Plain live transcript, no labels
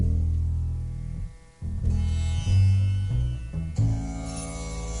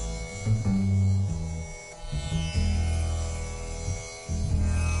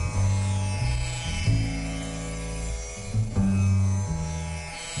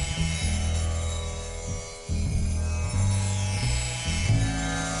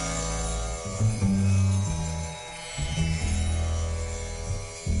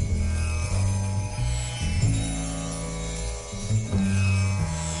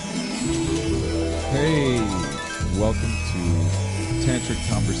Hey, welcome to Tantric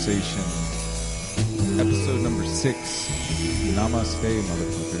Conversation, episode number 6. Namaste,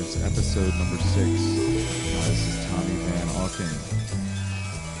 motherfuckers. Episode number 6. This is Tommy Van Auken.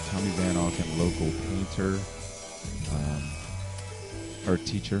 Tommy Van Auken, local painter, art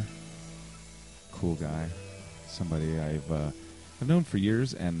teacher, cool guy. Somebody I've known for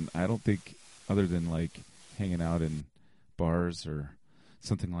years, and I don't think, other than like hanging out in bars or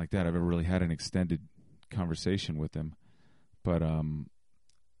something like that, I've ever really had an extended conversation with him. But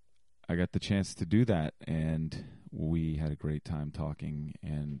I got the chance to do that, and we had a great time talking.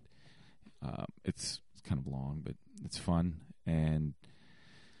 And it's kind of long, but it's fun. And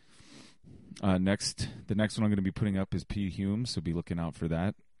the next one I'm going to be putting up is P. Hume, so be looking out for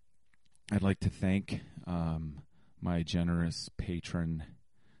that. I'd like to thank my generous patron,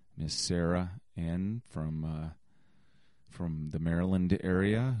 Miss Sarah N. from the Maryland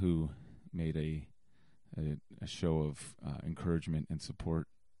area, who made a show of encouragement and support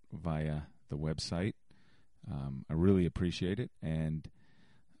via the website. I really appreciate it, and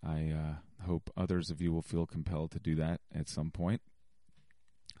I hope others of you will feel compelled to do that at some point.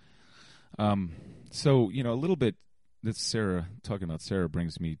 So, a little bit, talking about Sarah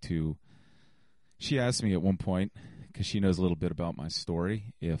brings me to, she asked me at one point, because she knows a little bit about my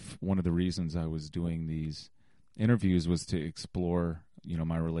story, if one of the reasons I was doing these interviews was to explore,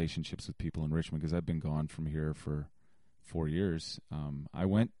 my relationships with people in Richmond, because I've been gone from here for 4 years. I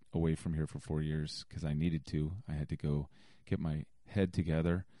went away from here for 4 years because I needed to. I had to go get my head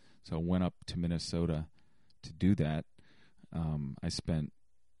together, so I went up to Minnesota to do that. I spent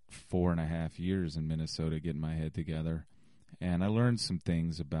 4.5 years in Minnesota getting my head together, and I learned some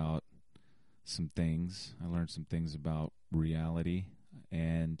things about I learned some things about reality,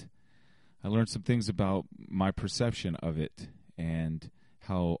 and I learned some things about my perception of it and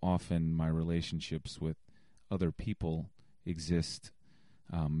how often my relationships with other people exist,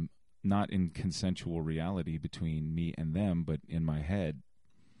 not in consensual reality between me and them, but in my head.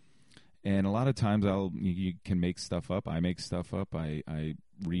 And a lot of times you can make stuff up. I make stuff up. I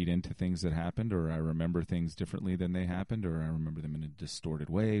read into things that happened, or I remember things differently than they happened, or I remember them in a distorted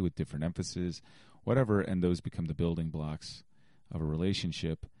way with different emphasis, whatever, and those become the building blocks of a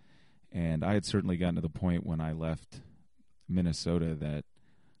relationship. And I had certainly gotten to the point when I left Minnesota that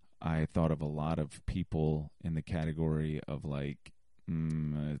I thought of a lot of people in the category of like,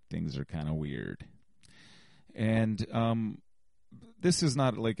 things are kind of weird. And this is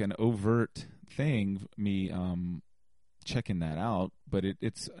not like an overt thing, me checking that out, but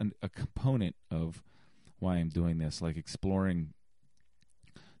it's a component of why I'm doing this, like exploring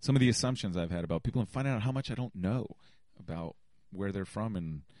some of the assumptions I've had about people and finding out how much I don't know about where they're from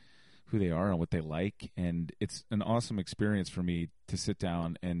and who they are and what they like. And it's an awesome experience for me to sit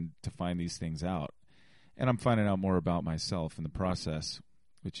down and to find these things out. And I'm finding out more about myself in the process,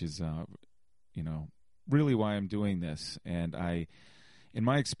 which is, really why I'm doing this. And in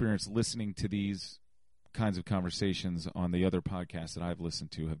my experience, listening to these kinds of conversations on the other podcasts that I've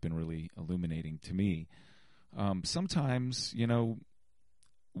listened to have been really illuminating to me. Sometimes,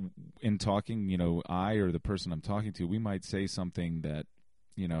 in talking, I or the person I'm talking to, we might say something that,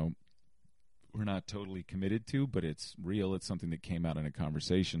 we're not totally committed to, but it's real. It's something that came out in a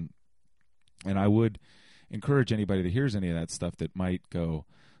conversation. And I would encourage anybody that hears any of that stuff that might go,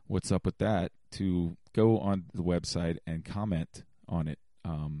 what's up with that, to go on the website and comment on it.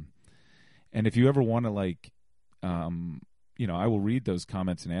 And if you ever want to I will read those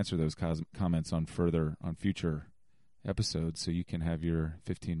comments and answer those comments on future episodes, so you can have your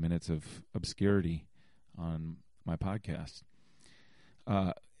 15 minutes of obscurity on my podcast.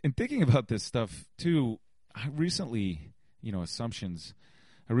 In thinking about this stuff too, I recently, assumptions.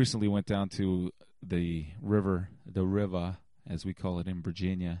 I recently went down to the river, as we call it in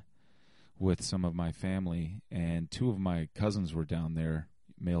Virginia, with some of my family, and 2 of my cousins were down there,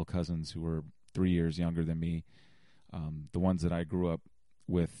 male cousins who were 3 years younger than me. The ones that I grew up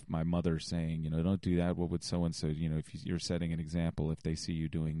with my mother saying, don't do that. What would so-and-so, if you're setting an example, if they see you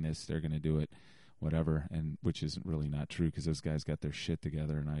doing this, they're going to do it, whatever. And which is really not true, because those guys got their shit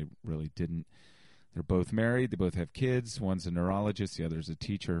together and I really didn't. They're both married. They both have kids. One's a neurologist. The other's a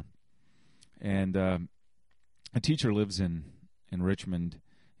teacher. And a teacher lives in Richmond,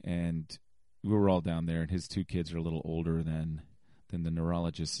 and we were all down there, and his 2 kids are a little older than the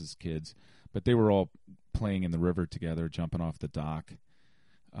neurologist's kids. But they were all playing in the river together, jumping off the dock.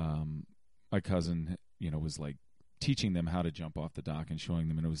 My cousin, was like teaching them how to jump off the dock and showing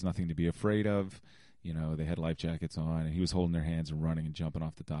them, and it was nothing to be afraid of. They had life jackets on, and he was holding their hands and running and jumping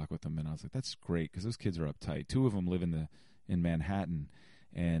off the dock with them. And I was like, that's great, because those kids are uptight. 2 of them live in Manhattan,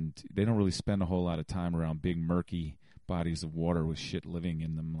 and they don't really spend a whole lot of time around big murky bodies of water with shit living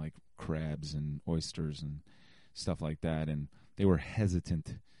in them like crabs and oysters and stuff like that, and they were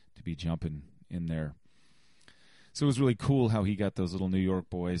hesitant to be jumping in there. So it was really cool how he got those little New York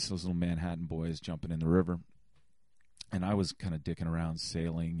boys, those little Manhattan boys jumping in the river. And I was kind of dicking around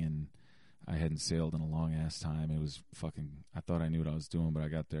sailing, and I hadn't sailed in a long-ass time. It was I thought I knew what I was doing, but I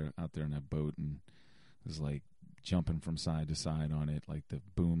got out there in that boat and was like jumping from side to side on it, like the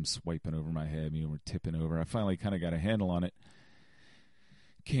boom swiping over my head. We're tipping over. I finally kind of got a handle on it.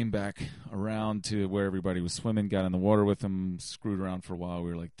 Came back around to where everybody was swimming, got in the water with them, screwed around for a while. We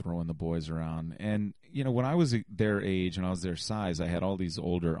were like throwing the boys around. And, when I was their age, when I was their size, I had all these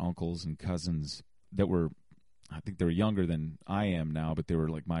older uncles and cousins that were, I think they were younger than I am now, but they were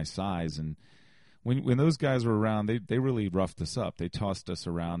like my size. And when those guys were around, they really roughed us up. They tossed us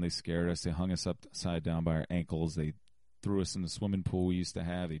around. They scared us. They hung us upside down by our ankles. They threw us in the swimming pool we used to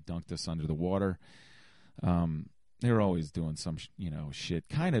have. They dunked us under the water. They were always doing some, shit.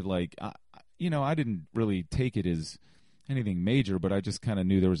 Kind of like, I didn't really take it as anything major, but I just kind of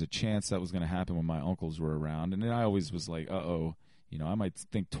knew there was a chance that was going to happen when my uncles were around. And then I always was like, uh-oh, I might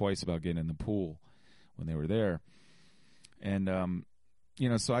think twice about getting in the pool when they were there. And,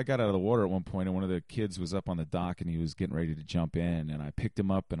 so I got out of the water at one point, and one of the kids was up on the dock, and he was getting ready to jump in. And I picked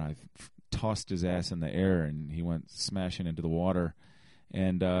him up, and I tossed his ass in the air, and he went smashing into the water.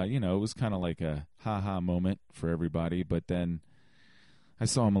 And, it was kind of like a ha-ha moment for everybody. But then I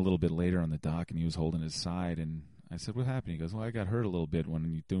saw him a little bit later on the dock, and he was holding his side. And I said, what happened? He goes, well, I got hurt a little bit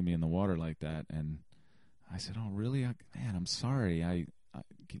when you threw me in the water like that. And I said, oh, really? Man, I'm sorry.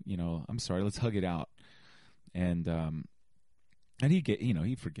 I'm sorry. Let's hug it out. And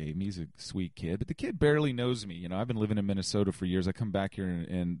he forgave me. He's a sweet kid. But the kid barely knows me. I've been living in Minnesota for years. I come back here,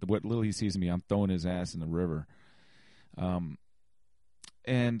 and what little he sees me, I'm throwing his ass in the river.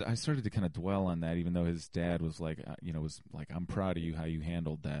 And I started to kind of dwell on that, even though his dad was like, I'm proud of you, how you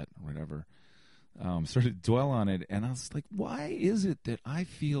handled that, or whatever. Started to dwell on it, and I was like, why is it that I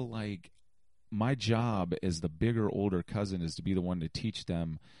feel like my job as the bigger, older cousin is to be the one to teach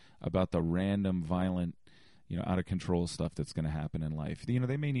them about the random, violent, out of control stuff that's going to happen in life? They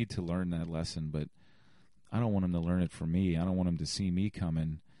may need to learn that lesson, but I don't want them to learn it from me. I don't want them to see me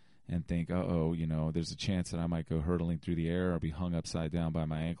coming and think, there's a chance that I might go hurtling through the air or be hung upside down by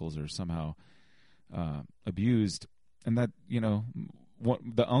my ankles or somehow abused. And that,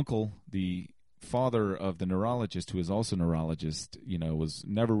 the uncle, the father of the neurologist, who is also a neurologist, was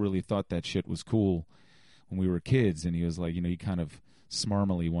never really thought that shit was cool when we were kids. And he was like, he kind of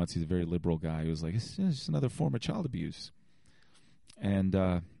smarmily once, he's a very liberal guy, he was like, it's just another form of child abuse. And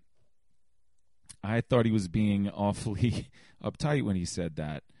I thought he was being awfully uptight when he said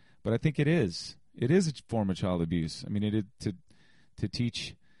that. But I think it is. It is a form of child abuse. I mean, to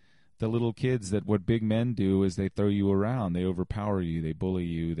teach the little kids that what big men do is they throw you around, they overpower you, they bully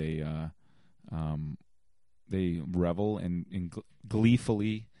you, they revel and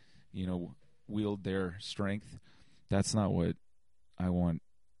gleefully, wield their strength. That's not what I want.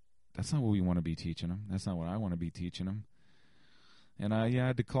 That's not what we want to be teaching them. That's not what I want to be teaching them. And I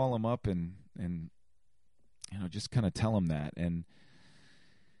had to call him up and just kind of tell him that. And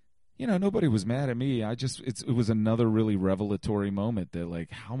nobody was mad at me. It was another really revelatory moment that,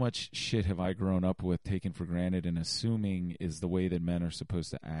 like, how much shit have I grown up with, taken for granted, and assuming is the way that men are supposed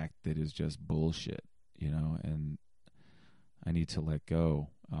to act, that is just bullshit, and I need to let go.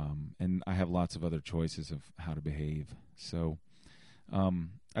 And I have lots of other choices of how to behave. So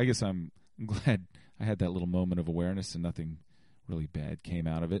I guess I'm glad I had that little moment of awareness and nothing really bad came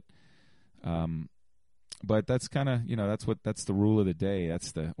out of it. But that's kind of, that's the rule of the day.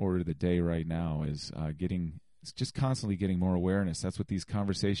 That's the order of the day right now is it's just constantly getting more awareness. That's what these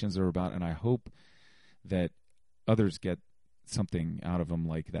conversations are about. And I hope that others get something out of them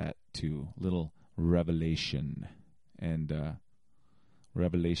like that too. Little revelation. And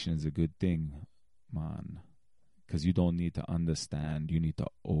revelation is a good thing, man. Because you don't need to understand. You need to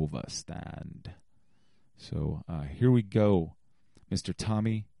overstand. So here we go. Mr.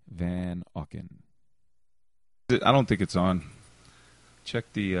 Tommy Van Auken. I don't think it's on. Check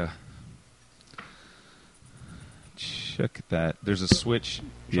that. There's a switch.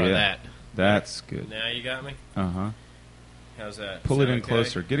 Try that. That's good. Now you got me? Uh-huh. How's that? Pull it in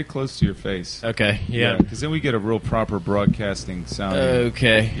closer. Get it close to your face. Okay, yeah. Because then we get a real proper broadcasting sound.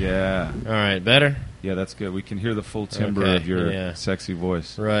 Okay. Yeah. All right, better? Yeah, that's good. We can hear the full timbre of your sexy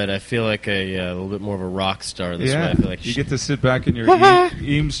voice. Right. I feel like a little bit more of a rock star this way. I feel like you get to sit back in your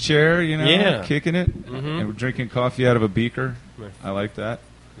Eames chair, kicking it, and we're drinking coffee out of a beaker. I like that.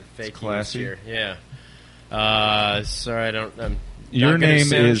 Fake it's classy. Here. Yeah. Sorry, I'm Your Not gonna name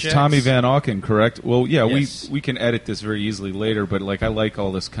sound is checks. Tommy Van Auken, correct? Well, yeah, Yes. we can edit this very easily later, but like I like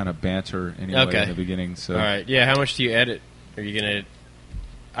all this kind of banter anyway Okay. in the beginning. So All right. Yeah. How much do you edit? Are you gonna?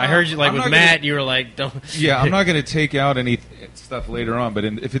 I heard you I'm with not Matt. gonna- You were like, don't. yeah, I'm not going to take out any stuff later on, but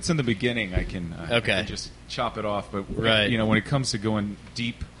if it's in the beginning, I can, I Okay. can just chop it off. But Right. you know, when it comes to going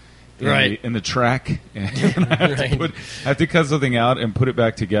deep, in Right. in the track, and I have, Right. I have to cut something out and put it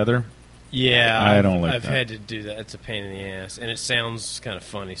back together. Yeah, I don't like I've that. had to do that. It's a pain in the ass, and it sounds kind of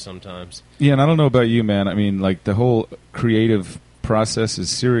funny sometimes. Yeah, and I don't know about you, man. I mean, like the whole creative process is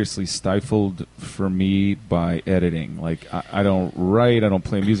seriously stifled for me by editing. Like I don't write, I don't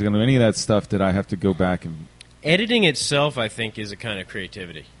play music, I don't do any of that stuff that I have to go back and Editing itself, I think, is a kind of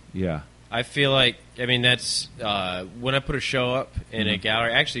creativity. yeah. I feel like, I mean, that's when I put a show up in a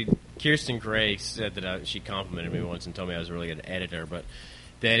gallery. Actually, Kirsten Gray said that she complimented me once and told me I was a really good editor. But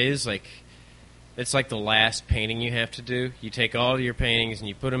that is like, it's like the last painting you have to do. You take all your paintings and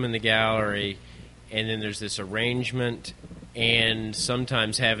you put them in the gallery, and then there's this arrangement, and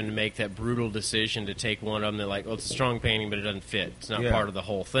sometimes having to make that brutal decision to take one of them. They're like, oh, it's a strong painting, but it doesn't fit. It's not Yeah. part of the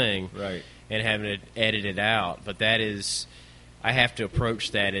whole thing, Right. and having to edit it out. But that is. I have to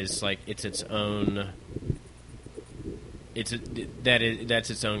approach that as like it's its own. That's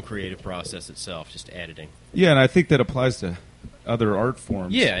its own creative process itself, just editing. Yeah, and I think that applies to other art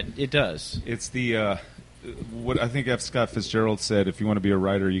forms. Yeah, it does. It's the what I think F. Scott Fitzgerald said, if you want to be a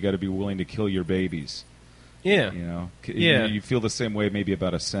writer, you got to be willing to kill your babies. Yeah, You know, Yeah. you feel the same way maybe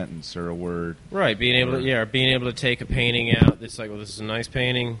about a sentence or a word. right. Being able to take a painting out that's like, well, this is a nice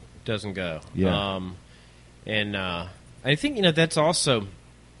painting, doesn't go. Yeah. And I think that's also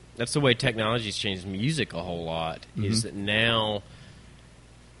that's the way technology's changed music a whole lot. Is that now,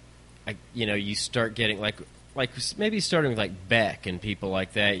 you start getting like maybe starting with like Beck and people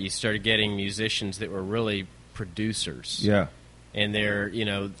like that. You started getting musicians that were really producers. Yeah. And they're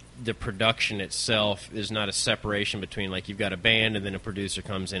the production itself is not a separation between like you've got a band and then a producer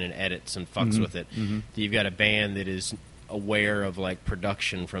comes in and edits and fucks with it. You've got a band that is aware of like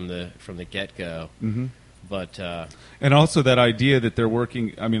production from the get go. But And also that idea that they're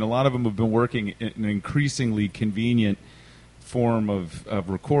working, I mean, a lot of them have been working in an increasingly convenient form of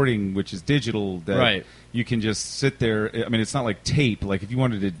recording, which is digital, that Right. you can just sit there. I mean, it's not like tape. Like if you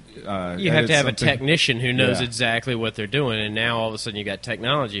wanted to you have to have a something- technician who knows Yeah. exactly what they're doing, and now all of a sudden you got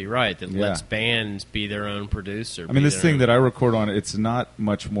technology, right, that Yeah. lets bands be their own producer. I mean, this thing that I record on, it's not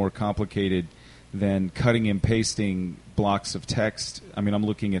much more complicated than cutting and pasting blocks of text. I mean, I'm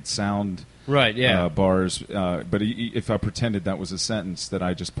looking at sound right, yeah, bars, but if I pretended that was a sentence that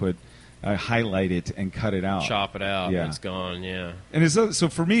I just I highlight it and cut it out. chop it out, Yeah. and it's gone, yeah. And so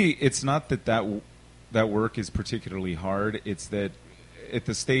for me, it's not that work is particularly hard. It's that at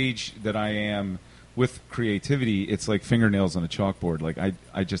the stage that I am with creativity, it's like fingernails on a chalkboard. Like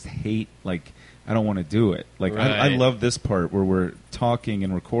I just hate, like I don't want to do it. Like I Right. love this part where we're talking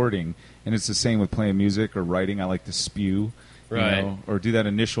and recording, and it's the same with playing music or writing. I like to spew, Right. or do that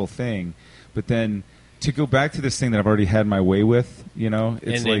initial thing, but then to go back to this thing that I've already had my way with,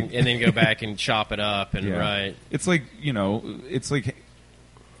 it's and then go back and chop it up, and yeah. right. It's like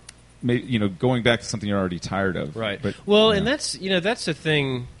going back to something you're already tired of. Right. But, well, yeah. and that's the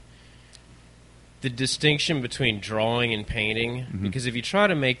thing. The distinction between drawing and painting, because if you try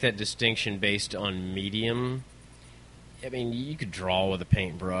to make that distinction based on medium, I mean, you could draw with a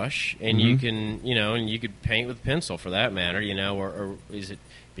paintbrush, and you can, and you could paint with pencil for that matter, or is it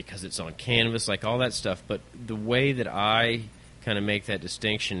because it's on canvas, like all that stuff. But the way that I kind of make that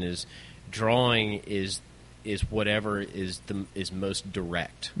distinction is drawing is whatever is most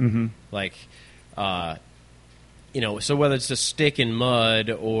direct. Like, so whether it's a stick in mud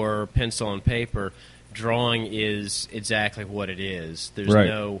or pencil on paper, drawing is exactly what it is. There's Right.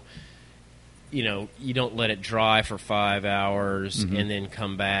 no, you don't let it dry for 5 hours and then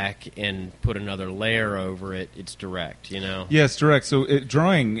come back and put another layer over it. It's direct, Yeah, it's direct. So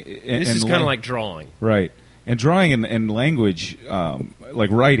drawing. This is kind of like drawing. Right. And drawing and language,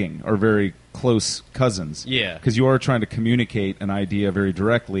 like writing, are very close cousins. Yeah. Because you are trying to communicate an idea very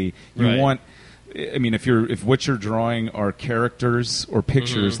directly. You Right. want. I mean, if what you're drawing are characters or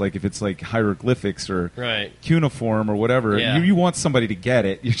pictures, like if it's like hieroglyphics or Right. cuneiform or whatever, Yeah. you want somebody to get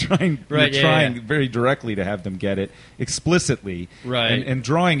it. You're trying, Right, you're yeah, trying yeah. very directly to have them get it explicitly. Right. And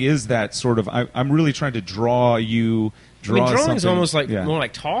drawing is that sort of. I'm really trying to draw you. I mean, drawing is something- almost like yeah. more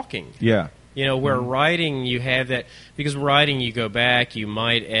like talking. Yeah. Where writing you have that, because writing you go back, you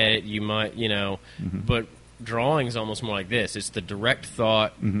might edit, but drawing is almost more like this. It's the direct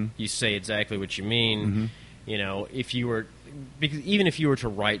thought. You say exactly what you mean. If you were, because even if you were to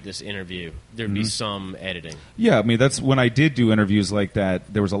write this interview, there'd be some editing. Yeah, I mean, that's when I did do interviews like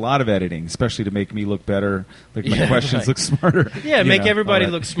that. There was a lot of editing, especially to make me look better, like my questions look smarter. Yeah, make everybody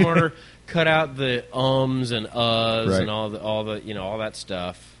look smarter. Cut out the ums and uhs and all the all that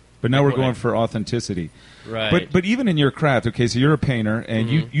stuff. But now we're going for authenticity. Right. But even in your craft, okay, so you're a painter, and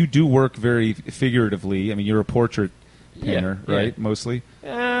you do work very figuratively. I mean, you're a portrait painter, right, mostly?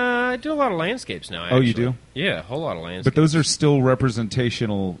 I do a lot of landscapes now, actually. Oh, you do? Yeah, a whole lot of landscapes. But those are still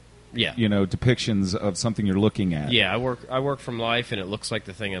representational, depictions of something you're looking at. Yeah, I work from life, and it looks like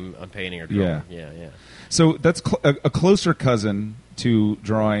the thing I'm painting or drawing. Yeah. So that's a closer cousin to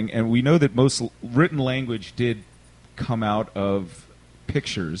drawing, and we know that most written language did come out of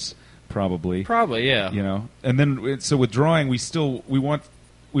pictures, probably. Probably, yeah. And then so with drawing, we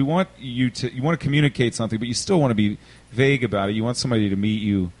want you to communicate something, but you still want to be vague about it. You want somebody to meet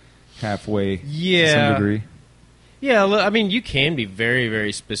you halfway to some degree. Yeah, I mean, you can be very,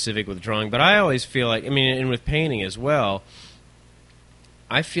 very specific with drawing, but I always feel like, and with painting as well,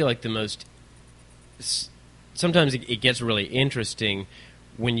 I feel like sometimes it gets really interesting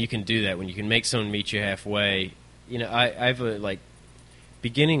when you can do that, when you can make someone meet you halfway. I've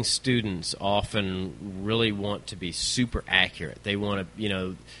beginning students often really want to be super accurate. They want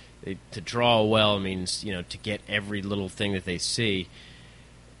to, to draw well means, to get every little thing that they see.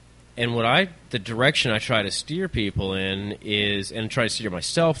 And the direction I try to steer people in is, and try to steer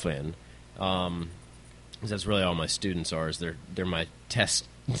myself in, because that's really all my students are, is they're my test.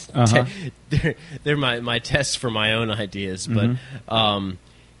 They're my tests for my own ideas, but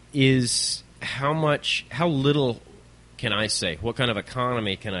is how little can I say? What kind of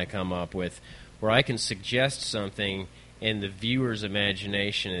economy can I come up with where I can suggest something and the viewer's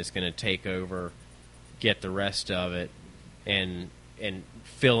imagination is going to take over, get the rest of it, and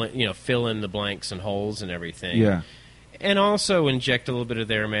fill in the blanks and holes and everything. Yeah. And also inject a little bit of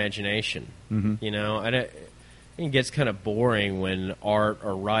their imagination. I think it gets kind of boring when art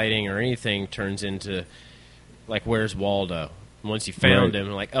or writing or anything turns into like, where's Waldo? Once you found him,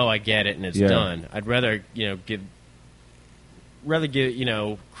 like, oh, I get it, and it's done. I'd rather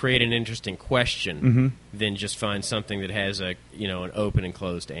create an interesting question than just find something that has an open and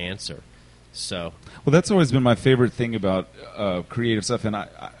closed answer. So, well, that's always been my favorite thing about creative stuff, and I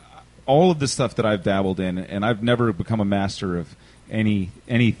all of the stuff that I've dabbled in, and I've never become a master of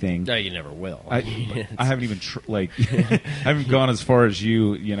anything. No, you never will. I haven't even I haven't gone as far as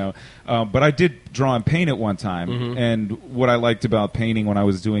you, but I did draw and paint at one time, and what I liked about painting when I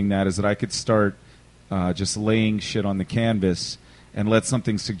was doing that is that I could start just laying shit on the canvas and let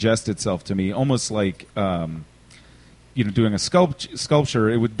something suggest itself to me, almost like doing a sculpture.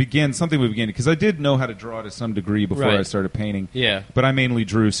 Something would begin, because I did know how to draw to some degree before I started painting. Yeah, but I mainly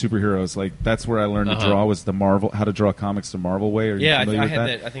drew superheroes. Like, that's where I learned to draw, was the Marvel, how to draw comics the Marvel way. Are you familiar with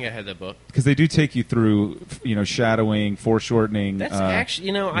that? I think I had that book, because they do take you through shadowing, foreshortening. That's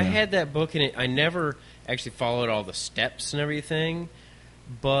actually I had that book, and I never actually followed all the steps and everything,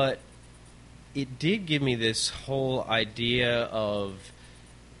 but it did give me this whole idea of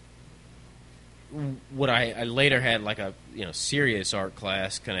what I later had, like a serious art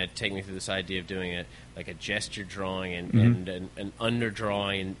class, kind of take me through this idea of doing it like a gesture drawing and an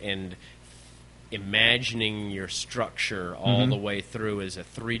underdrawing and imagining your structure all the way through as a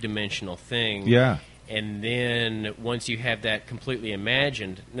three-dimensional thing. Yeah. And then once you have that completely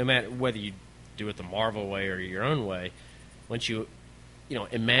imagined, no matter whether you do it the Marvel way or your own way, once you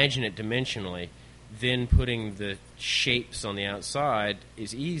imagine it dimensionally, then putting the shapes on the outside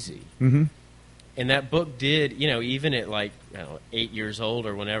is easy. And that book did, even at 8 years old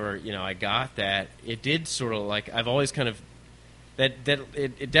or whenever, I got that, it did sort of I've always kind of,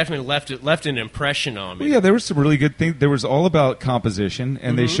 it definitely left an impression on me. Well, yeah, there were some really good things. There was all about composition,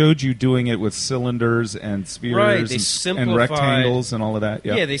 and they showed you doing it with cylinders and spheres and rectangles and all of that.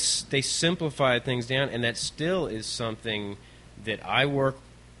 Yeah, they simplified things down, and that still is something that I work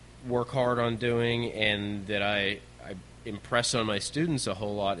hard on doing, and that I impress on my students a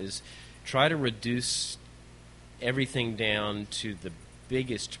whole lot, is try to reduce everything down to the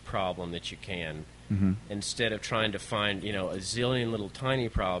biggest problem that you can, instead of trying to find, a zillion little tiny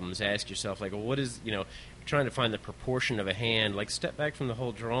problems. Ask yourself, what is, trying to find the proportion of a hand, step back from the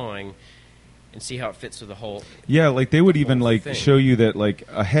whole drawing and see how it fits with the whole. Yeah, they would even show you that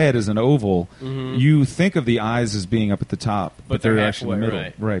a head is an oval. You think of the eyes as being up at the top, but they're actually in the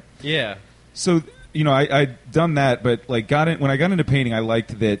middle. Right. Yeah. So, I'd done that, but when I got into painting, I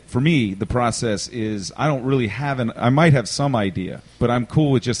liked that, for me, the process is, I don't really have I might have some idea, but I'm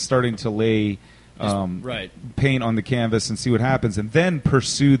cool with just starting to lay right. paint on the canvas and see what happens, and then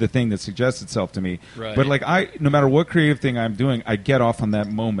pursue the thing that suggests itself to me. Right. But like no matter what creative thing I'm doing, I get off on that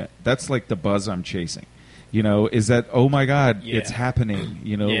moment. That's like the buzz I'm chasing. You know, is that, oh my God, Yeah. it's happening.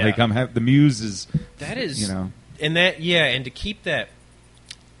 You know, Yeah. like the muse is. That is, you know, and that, yeah, and to keep that,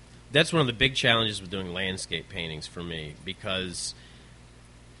 that's one of the big challenges with doing landscape paintings for me, because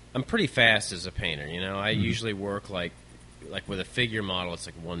I'm pretty fast as a painter. You know, I usually work like with a figure model, it's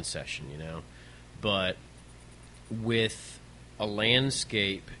like one session. You know, but with a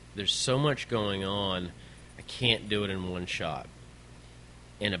landscape, there's so much going on, I can't do it in one shot.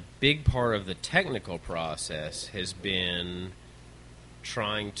 And a big part of the technical process has been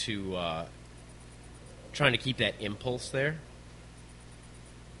trying to keep that impulse there,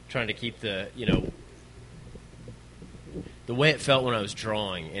 trying to keep the way it felt when I was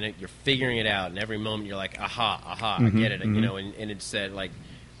drawing, and you're figuring it out, and every moment you're like, aha, I get it, you know, and it's that like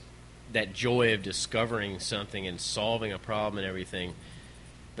that joy of discovering something and solving a problem and everything.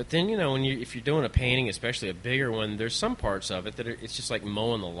 But then, you know, if you're doing a painting, especially a bigger one, there's some parts of it that it's just like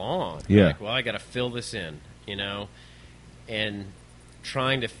mowing the lawn. Yeah. Like, well, I got to fill this in, you know, and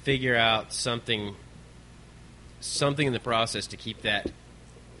trying to figure out something in the process to keep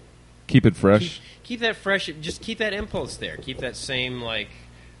keep it fresh. Keep that fresh. Just keep that impulse there. Keep that same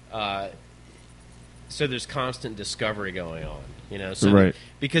so there's constant discovery going on. You know, so right.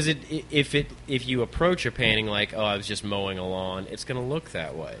 Because if you approach a painting like, oh, I was just mowing a lawn, it's going to look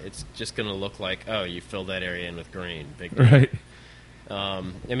that way. It's just going to look like, oh, you filled that area in with green. Big deal. Right. I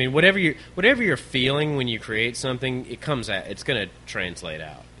mean, whatever you're feeling when you create something, it comes out. It's going to translate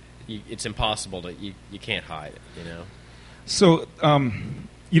out. It's impossible to you can't hide it. You know. So,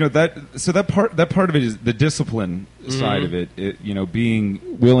 you know, that part of it is the discipline side of it. You know, being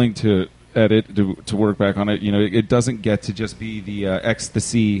willing to edit, to work back on it. You know, it doesn't get to just be the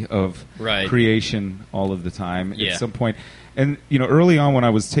ecstasy of creation all of the time. Yeah. At some point, and you know, early on when I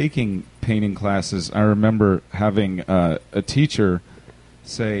was taking painting classes, I remember having a teacher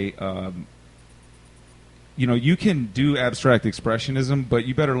say, you know, you can do abstract expressionism, but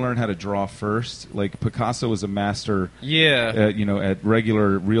you better learn how to draw first. Like Picasso was a master, you know, at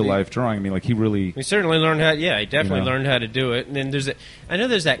regular real life drawing. I mean, like he certainly learned how. Yeah, he definitely learned how to do it. And then I know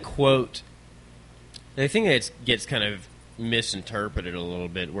there's that quote. And I think that gets kind of misinterpreted a little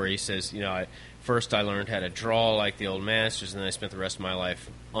bit, where he says, you know, first I learned how to draw like the old masters, and then I spent the rest of my life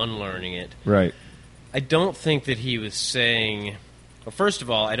unlearning it. Right. I don't think that he was saying. Well, first of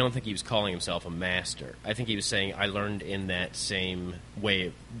all, I don't think he was calling himself a master. I think he was saying, I learned in that same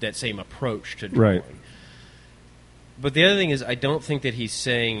way, that same approach to drawing. Right. But the other thing is, I don't think that he's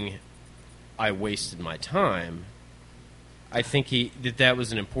saying, I wasted my time. I think that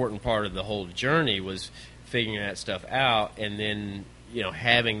was an important part of the whole journey, was figuring that stuff out, and then, you know,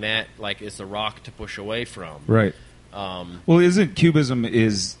 having that, like, as the rock to push away from. Right. Well, isn't Cubism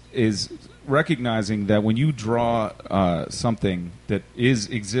is recognizing that when you draw something that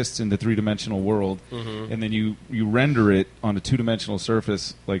exists in the three-dimensional world, and then you render it on a two-dimensional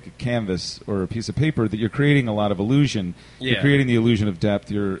surface like a canvas or a piece of paper, that you're creating a lot of illusion. Yeah. You're creating the illusion of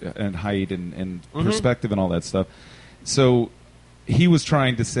depth and height and perspective and all that stuff. So he was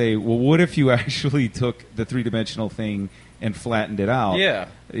trying to say, well, what if you actually took the three-dimensional thing and flattened it out? Yeah.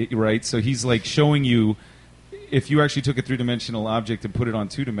 Right? So he's like showing you, if you actually took a three-dimensional object and put it on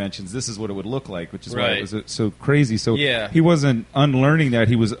 2 dimensions, this is what it would look like, which is why it was so crazy. So he wasn't unlearning that.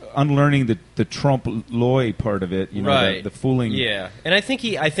 He was unlearning the trompe-l'oeil part of it, you know, the fooling. Yeah, and I think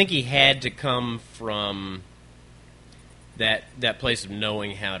he had to come from that place of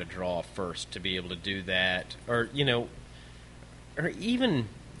knowing how to draw first to be able to do that, or, you know, or even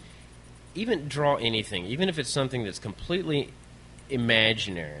draw anything, even if it's something that's completely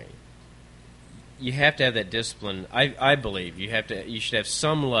imaginary. You have to have that discipline. I believe you should have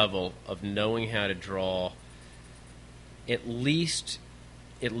some level of knowing how to draw, at least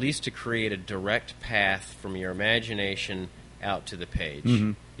to create a direct path from your imagination out to the page.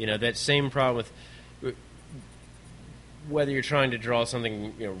 You know, that same problem with whether you're trying to draw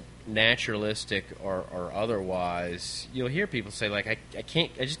something, you know, naturalistic or otherwise. You'll hear people say, like, I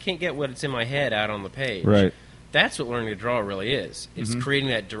just can't get what's in my head out on the page. Right. That's what learning to draw really is. It's creating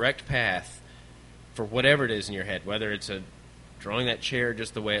that direct path for whatever it is in your head, whether it's drawing that chair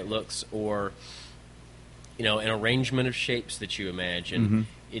just the way it looks, or, you know, an arrangement of shapes that you imagine.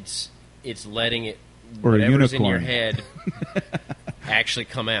 It's letting it, or whatever's in your head, actually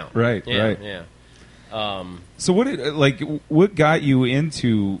come out. Right. Yeah, right. Yeah. So what got you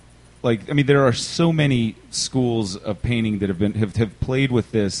into, like, I mean, there are so many schools of painting that have played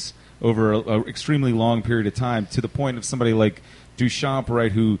with this over an extremely long period of time, to the point of somebody like Duchamp,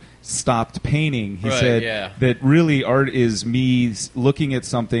 right, who stopped painting. He Right, said yeah. that really art is me looking at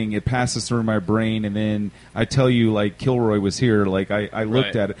something, it passes through my brain, and then I tell you, like, Kilroy was here, like, I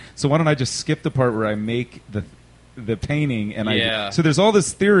looked Right. at it. So why don't I just skip the part where I make the painting, and Yeah. so there's all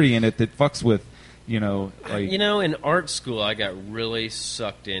this theory in it that fucks with, like... In art school, I got really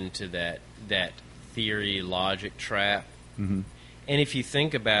sucked into that theory logic trap. Mhm. And if you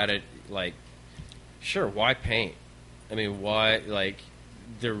think about it, like, sure, why paint? I mean, why, like,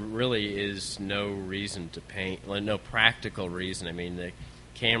 there really is no reason to paint, like, no practical reason. I mean, the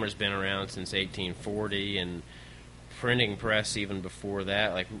camera's been around since 1840, and printing press even before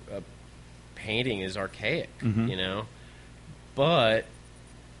that. Like, painting is archaic, Mhm. But,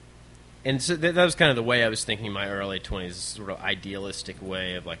 and so that was kind of the way I was thinking in my early 20s, sort of idealistic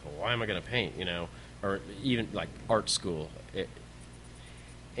way of, like, well, why am I going to paint, or even, like, art school.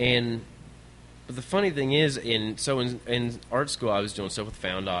 But the funny thing is, in art school, I was doing stuff with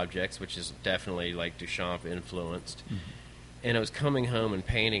found objects, which is definitely, like, Duchamp influenced. Mhm. And I was coming home and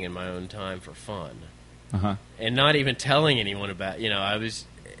painting in my own time for fun. Uh-huh. And not even telling anyone about, I was...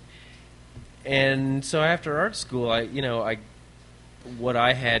 And so after art school, what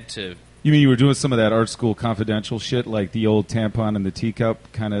I had to... You mean you were doing some of that art school confidential shit, like the old tampon and the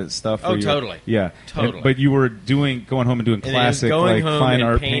teacup kind of stuff? Oh, totally. Yeah, Totally. But you were going home and doing And then classic, going like home fine and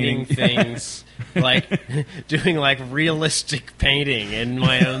art painting things, like doing like realistic painting in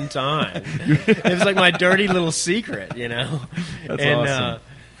my own time. It was like my dirty little secret, That's and, awesome.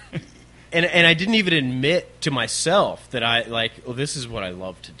 And I didn't even admit to myself that I like, well, this is what I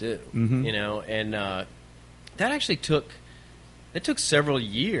love to do, Mhm. And that actually took several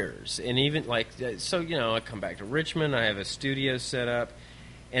years, and even like so, I come back to Richmond. I have a studio set up,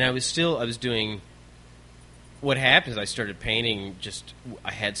 and I was doing. What happened is I started painting.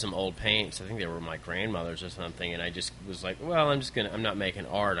 I had some old paints. I think they were my grandmother's or something, and I just was like, well, I'm not making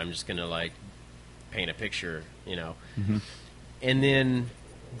art. I'm just gonna like paint a picture, Mhm. And then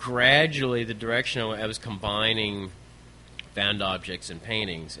gradually, the direction I was combining found objects and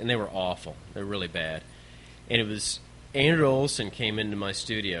paintings, and they were awful. They were really bad, and it was. Andrew Olson came into my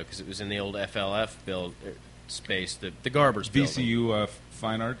studio because it was in the old FLF space, the Garber's building. VCU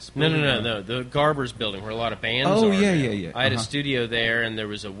Fine Arts? No, building? the Garber's building where a lot of bands Oh, are. yeah, now. yeah. I had a Uh-huh. studio there, and there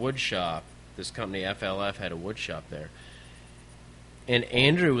was a wood shop. This company, FLF, had a wood shop there. And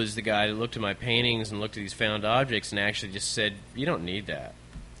Andrew was the guy that looked at my paintings and looked at these found objects and actually just said, you don't need that.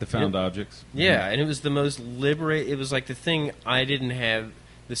 The found objects? Yeah, and it was the most it was like the thing I didn't have,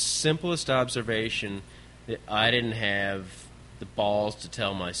 the simplest observation that I didn't have the balls to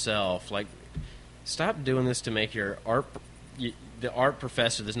tell myself, like, stop doing this to make your the art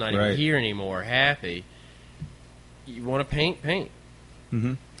professor that's not Right. even here anymore happy. You want to paint?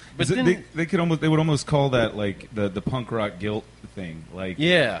 Mm-hmm. But Is it- then, they would almost call that like the punk rock guilt thing. Like,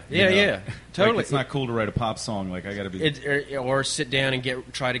 yeah, you know, totally. Like it's not cool to write a pop song. Like I got to be. Or sit down and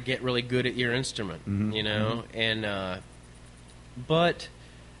try to get really good at your instrument, Mhm, and but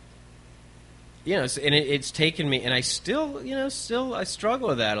and it's taken me, and I still I struggle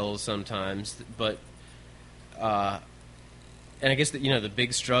with that a little sometimes, but and I guess that the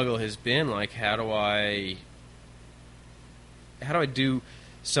big struggle has been like how do I do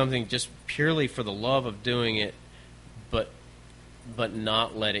something just purely for the love of doing it, but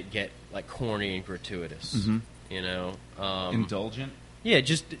not let it get like corny and gratuitous, Mhm. Indulgent. Yeah,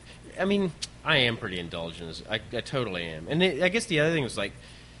 I mean, I am pretty indulgent. I totally am. And I guess the other thing was like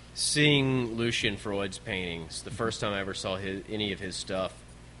seeing Lucian Freud's paintings. The first time I ever saw any of his stuff,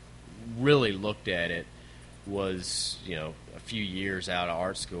 really looked at it, was a few years out of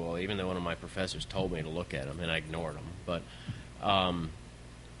art school. Even though one of my professors told me to look at them, and I ignored them. But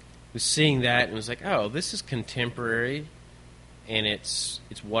was seeing that and was like, oh, this is contemporary, and it's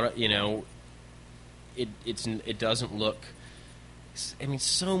what it doesn't look. I mean,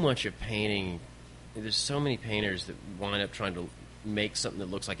 so much of painting. There's so many painters that wind up trying to make something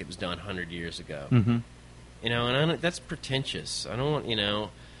that looks like it was done 100 years ago. Mm-hmm. And that's pretentious. I don't want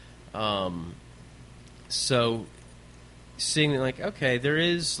So seeing that, like, okay, there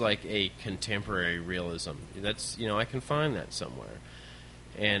is like a contemporary realism. That's I can find that somewhere,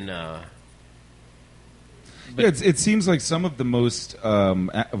 and. But Yeah, it seems like some of the most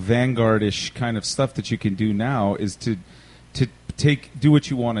vanguardish kind of stuff that you can do now is to do what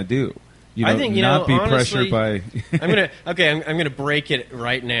you want to do. I think not be honestly, pressured by. I'm gonna break it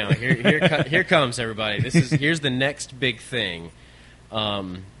right now. Here comes everybody. Here's the next big thing.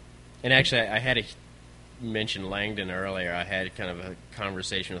 And actually, I had mention Langdon earlier. I had kind of a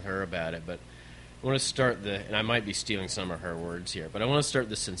conversation with her about it, but I want to start and I might be stealing some of her words here, but I want to start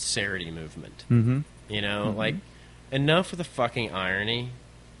the sincerity movement. Mm-hmm. Like enough with the fucking irony,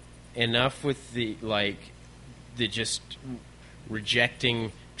 enough with the just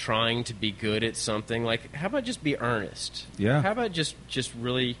rejecting trying to be good at something. Like, how about just be earnest? Yeah. How about just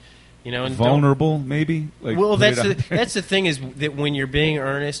really, and vulnerable, maybe. Like, well, that's the thing is that when you're being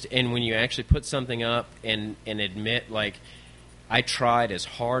earnest and when you actually put something up and admit, like, I tried as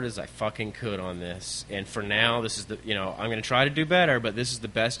hard as I fucking could on this, and for now, this is I'm going to try to do better, but this is the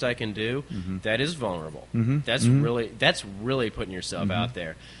best I can do. Mm-hmm. That is vulnerable. Mm-hmm. That's really putting yourself out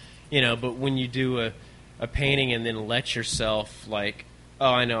there, But when you do a painting and then let yourself, like,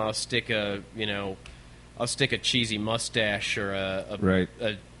 oh, I know, I'll stick a cheesy mustache or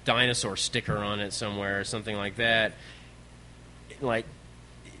a dinosaur sticker on it somewhere or something like that. Like,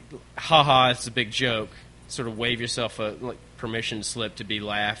 haha, it's a big joke. Sort of wave yourself a permission slip to be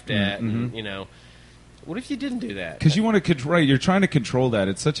laughed at, and, what if you didn't do that? Because you want to control. Right, you're trying to control that.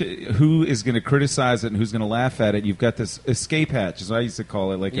 It's such a who is going to criticize it and who's going to laugh at it. You've got this escape hatch, as I used to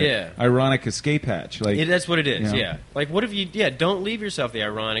call it, like a ironic escape hatch. Like that's what it is. Yeah. Like, what if you? Yeah, don't leave yourself the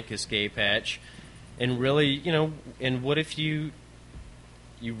ironic escape hatch, and really, and what if you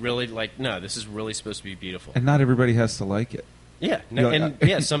really like? No, this is really supposed to be beautiful. And not everybody has to like it. Yeah,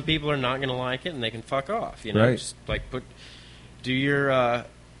 some people are not going to like it, and they can fuck off. Right. Just like do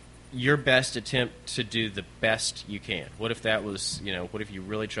your best attempt to do the best you can. What if that was, what if you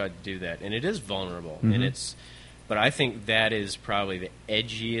really tried to do that? And it is vulnerable, but I think that is probably the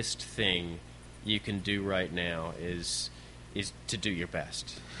edgiest thing you can do right now is to do your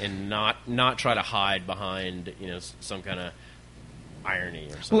best and not try to hide behind, some kind of irony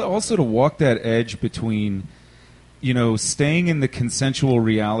or something. Well, also to walk that edge between, staying in the consensual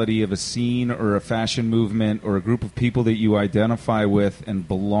reality of a scene or a fashion movement or a group of people that you identify with and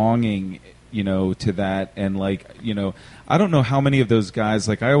belonging, to that. And I don't know how many of those guys,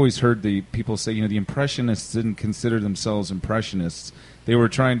 like I always heard the people say, the Impressionists didn't consider themselves Impressionists. They were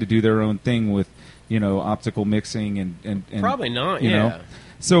trying to do their own thing with, optical mixing and probably not,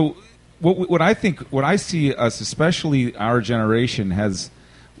 So what I see us, especially our generation,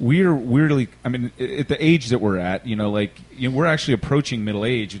 we're weirdly, I mean, at the age that we're at, we're actually approaching middle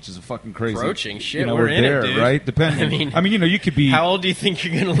age, which is a fucking crazy. Approaching? Shit, we're in there, it, dude. Right? Depending. You could be... How old do you think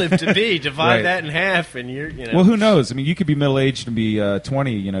you're going to live to be? Divide right. that in half, and you're, Well, who knows? I mean, you could be middle-aged and be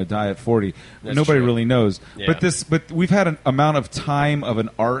 20, die at 40. That's Nobody true. really knows. Yeah. But we've had an amount of time of an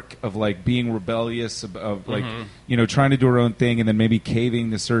arc of, like, being rebellious, of like, trying to do our own thing, and then maybe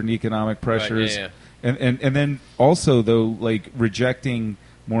caving to certain economic pressures. Right, And then also, though, like, rejecting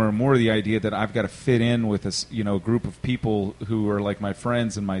more and more the idea that I've got to fit in with a group of people who are like my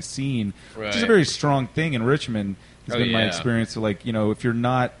friends in my scene, which is a very strong thing in Richmond. Has been my experience. So, like, if you're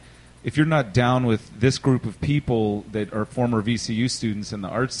not down with this group of people that are former VCU students in the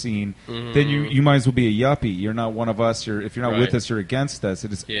art scene, then you might as well be a yuppie. You're not one of us. If you're not with us, you're against us.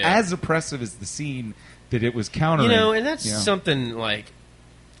 It is as oppressive as the scene that it was countering. And that's something like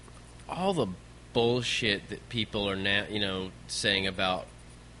all the bullshit that people are now, saying about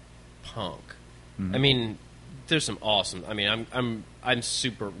punk. I mean, there's some awesome. I mean,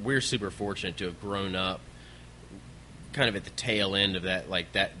 we're super fortunate to have grown up kind of at the tail end of that,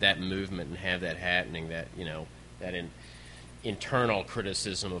 like that movement, and have that happening. That that internal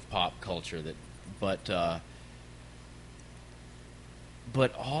criticism of pop culture. But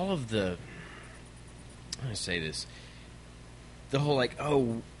all of the, I'm gonna say this. The whole like,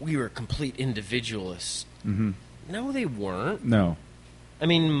 oh, we were complete individualists. Mm-hmm. No, they weren't. No. I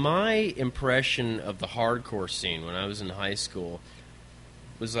mean, my impression of the hardcore scene when I was in high school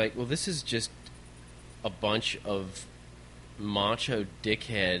was like, well, this is just a bunch of macho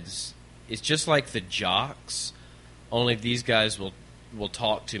dickheads. It's just like the Jocks, only these guys will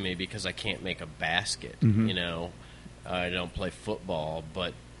talk to me because I can't make a basket. I don't play football,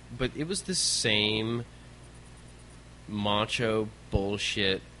 but it was the same macho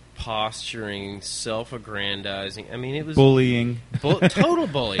bullshit, posturing, self-aggrandizing. I mean, it was bullying, total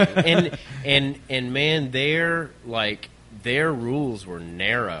bullying, and man, their rules were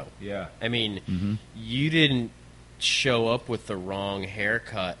narrow. Yeah, I mean, you didn't show up with the wrong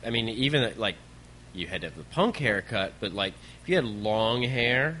haircut. I mean, even like you had to have the punk haircut, but like if you had long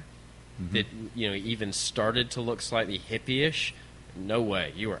hair that even started to look slightly hippie-ish, no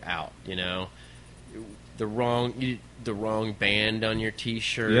way, you were out. The wrong band on your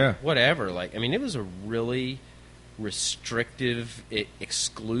T-shirt, whatever. Like, I mean, it was a really restrictive,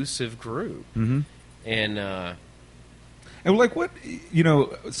 exclusive group, and like what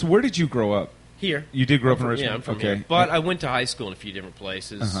So where did you grow up? Here, you did grow up in Richmond. Yeah, I'm from here. But I went to high school in a few different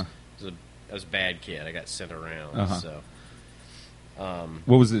places. I was a bad kid. I got sent around. So,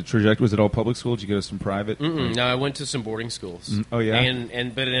 What was the trajectory? Was it all public school? Did you go to some private? No, I went to some boarding schools. Oh, yeah?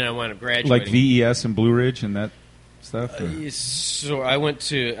 But then I wound up graduating. Like VES and Blue Ridge and that stuff? So I went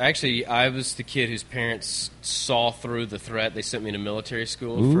to... Actually, I was the kid whose parents saw through the threat. They sent me to military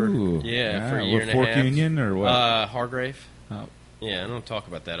school for a year and a Fork half. Union or what? Hargrave. Oh. Yeah, I don't talk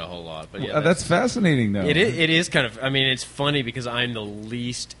about that a whole lot. But yeah, Well, that's fascinating, though. It is kind of... I mean, it's funny because I'm the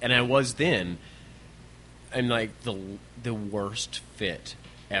least... And I was then... I'm like the worst fit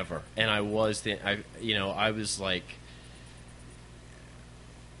ever. And I was then... I was like...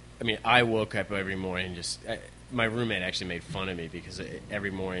 I mean, I woke up every morning and just... my roommate actually made fun of me because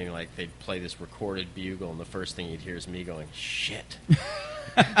every morning, like, they'd play this recorded bugle, and the first thing you'd hear is me going, shit.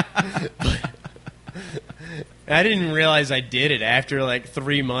 I didn't realize I did it. After, like,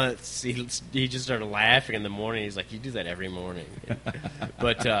 3 months, he just started laughing in the morning. He's like, you do that every morning.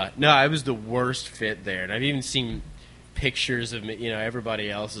 But, no, I was the worst fit there. And I've even seen pictures of me. Everybody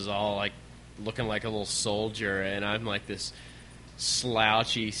else is all, like, looking like a little soldier, and I'm like this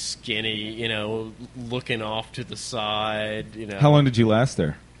slouchy, skinny, looking off to the side. How long did you last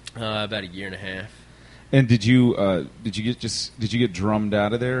there? About a year and a half. And did you get drummed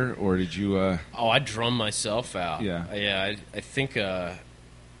out of there, or did you? I drummed myself out. Yeah. I think. I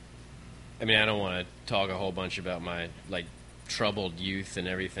mean, I don't want to talk a whole bunch about my troubled youth and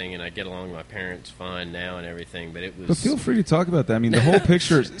everything, and I get along with my parents fine now and everything. But it was. But feel free to talk about that. I mean, the whole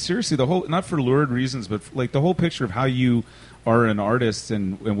picture. Seriously, the whole, not for lurid reasons, but like the whole picture of how you are an artist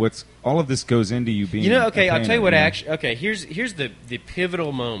and what's all of this goes into you being. Okay, I'll tell you what. Actually, okay, here's the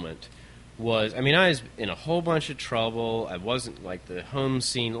pivotal moment. I was in a whole bunch of trouble. I wasn't like the home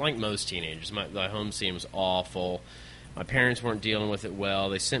scene, like most teenagers. The home scene was awful. My parents weren't dealing with it well.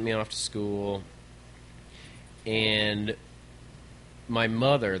 They sent me off to school. And my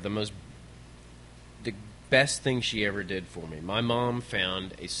mother, the best thing she ever did for me, my mom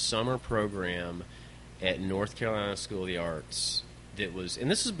found a summer program at North Carolina School of the Arts that was,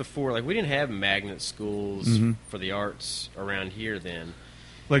 and this is before, like, we didn't have magnet schools for the arts around here then.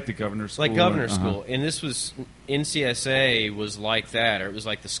 Like the governor's school? Like governor's school. And this was, NCSA was like that, or it was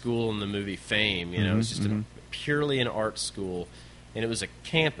like the school in the movie Fame, it was just purely an art school, and it was a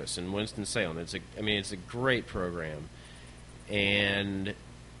campus in Winston-Salem. It's a great program. And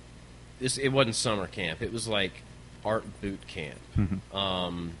it wasn't summer camp. It was like art boot camp.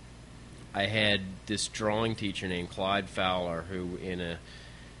 I had this drawing teacher named Clyde Fowler who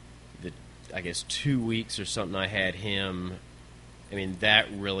I guess 2 weeks or something I had him. I mean, that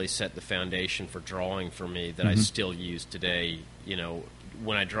really set the foundation for drawing for me that I still use today,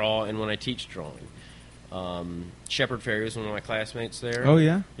 when I draw and when I teach drawing. Shepard Ferry was one of my classmates there. Oh,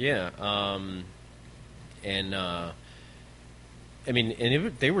 yeah? Yeah.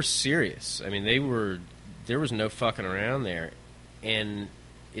 They were serious. I mean, there was no fucking around there. And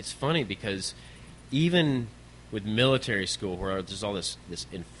it's funny because even with military school where there's all this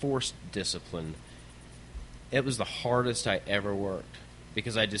enforced discipline, it was the hardest I ever worked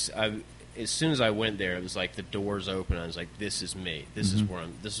because as soon as I went there, it was like the doors open. I was like, this is me. This is what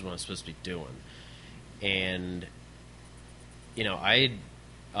I'm supposed to be doing. And,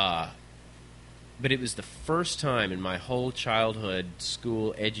 but it was the first time in my whole childhood,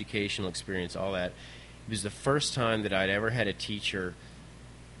 school, educational experience, all that, it was the first time that I'd ever had a teacher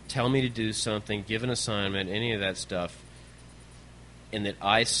tell me to do something, give an assignment, any of that stuff, and that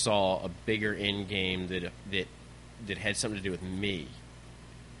I saw a bigger end game that had something to do with me.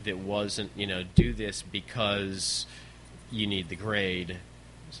 That wasn't, do this because you need the grade,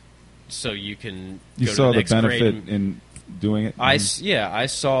 so you can. You go saw to the next benefit in doing it. I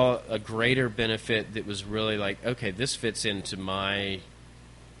saw a greater benefit that was really like, okay, this fits into my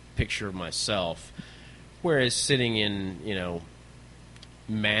picture of myself. Whereas sitting in,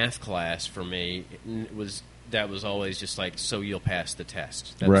 math class for me was always just like, so you'll pass the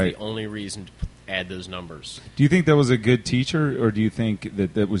test. That's right. The only reason to add those numbers. Do you think that was a good teacher, or do you think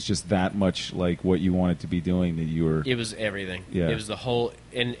that was just that much like what you wanted to be doing that you were? It was everything. Yeah. It was the whole,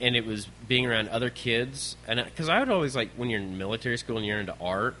 and it was being around other kids, and because I would always like when you're in military school and you're into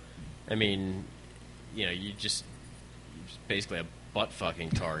art. I mean, you're just basically a butt fucking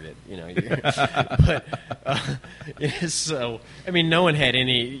target, but so I mean, no one had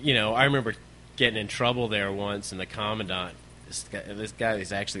any. I remember getting in trouble there once, and the commandant, this guy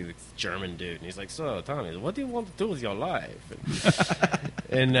is actually the German dude, and he's like, "So, Tommy, what do you want to do with your life?"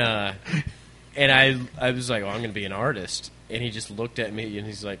 And I was like, "Oh, I'm going to be an artist," and he just looked at me, and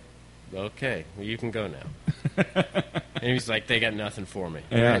he's like, "Okay, well, you can go now." And he's like, "They got nothing for me."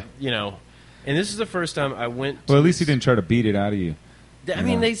 Yeah. And this is the first time I went. Well, at least he didn't try to beat it out of you. I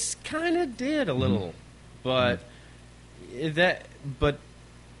mean, they kind of did a little, but but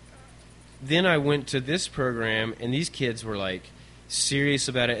then I went to this program, and these kids were like serious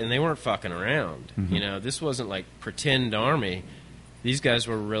about it, and they weren't fucking around. Mm-hmm. You know, this wasn't like pretend army. These guys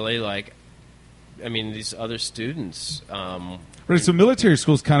were really like, I mean, these other students. Right, so military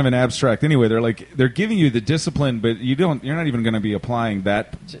school is kind of an abstract anyway. They're giving you the discipline, but you're not even going to be applying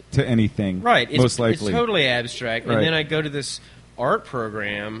that to anything. Right, most likely. It's totally abstract. Right. And then I go to this art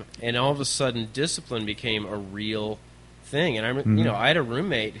program, and all of a sudden, discipline became a real thing. And I had a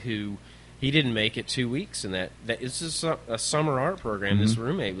roommate who he didn't make it 2 weeks, and that it's just a summer art program. This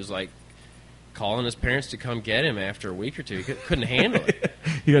roommate was like calling his parents to come get him after a week or two. He couldn't handle it.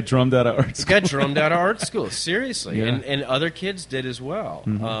 He got drummed out of art school. He got drummed out of art school, seriously. Yeah. And other kids did as well.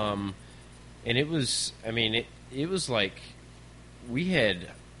 And it was, I mean, it was like we had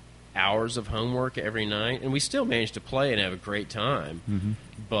hours of homework every night, and we still managed to play and have a great time.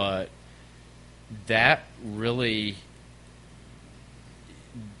 But that really,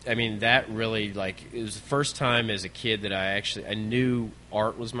 like, it was the first time as a kid that I knew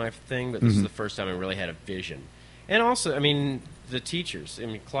art was my thing, but this is the first time I really had a vision. And also, I mean, the teachers. I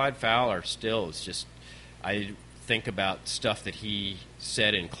mean, Clyde Fowler still is just, I think about stuff that he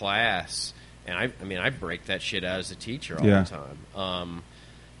said in class, and I break that shit out as a teacher all the time.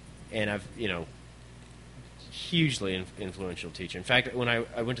 And I've, hugely influential teacher. In fact, when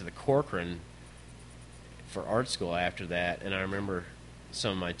I went to the Corcoran for art school after that, and I remember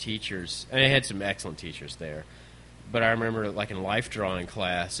some of my teachers, and I had some excellent teachers there, but I remember, like, in life drawing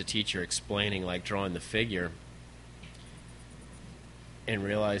class, a teacher explaining, like, drawing the figure, and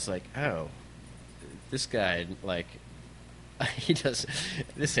realized, like, oh, this guy, like, he does,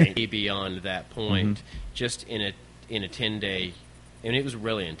 this ain't beyond that point, just in a 10-day, and it was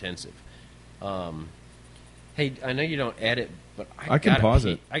really intensive. Hey, I know you don't edit, but I can pause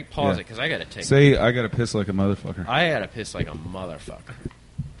it. I pause it because I got to take. Say, I got to piss like a motherfucker. I got to piss like a motherfucker.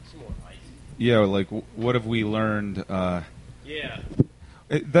 Some more ice. Yeah, like, what have we learned? Yeah.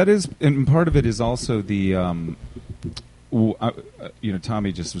 That is, and part of it is also the,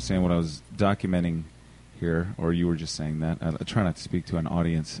 Tommy just was saying what I was documenting here, or you were just saying that. I try not to speak to an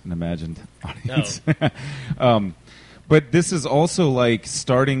audience, an imagined audience. No. But this is also like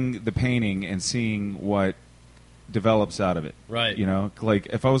starting the painting and seeing what develops out of it. Right. Like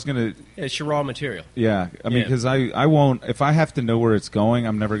if I was going to... Yeah, it's your raw material. Yeah. I mean, because I won't... If I have to know where it's going,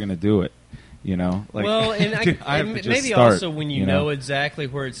 I'm never going to do it. Like, well, and I have to just maybe start, also when you know exactly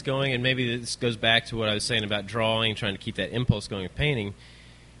where it's going, and maybe this goes back to what I was saying about drawing, trying to keep that impulse going with painting,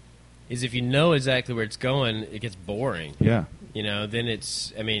 is if you know exactly where it's going, it gets boring. Yeah. Then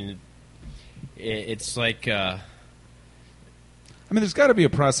it's... I mean, it's like... there's got to be a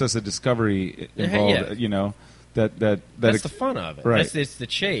process of discovery involved. Yeah. That's the fun of it. Right. It's the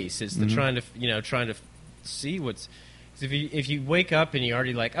chase. It's the trying to see what's. If you wake up and you're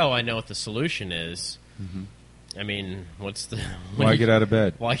already like, oh, I know what the solution is. I mean, what's the? Why get out of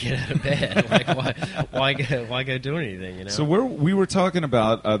bed? Why get out of bed? Like, why go do anything? So we were talking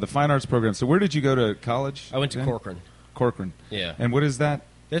about the fine arts program. So where did you go to college? I went to Corcoran. Corcoran. Yeah. And what is that?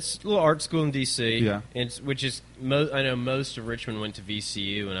 That's a little art school in D.C. Yeah. Which is I know most of Richmond went to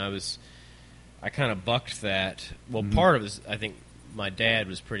VCU, and I kind of bucked that. Well, part of it is, I think my dad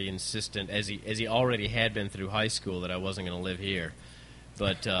was pretty insistent, as he already had been through high school, that I wasn't going to live here,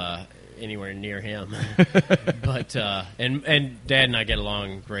 but anywhere near him. But and Dad and I get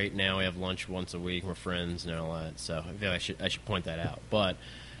along great now. We have lunch once a week. We're friends and all that. So I feel I should point that out. But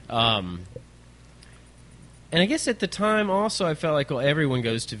and I guess at the time also I felt like, well, everyone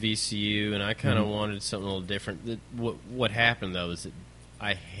goes to VCU, and I kind of wanted something a little different. What happened though is that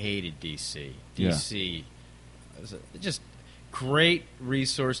I hated DC. DC was just great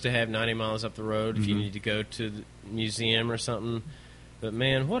resource to have 90 miles up the road if you need to go to the museum or something. But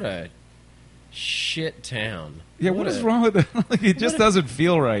man, what a shit town. Yeah, what is wrong with it? Like, it just doesn't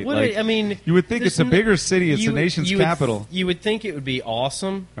feel right. I mean, you would think it's a bigger city. It's the nation's capital. You would think it would be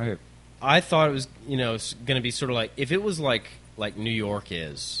awesome. Right. I thought it was, going to be sort of like, if it was like New York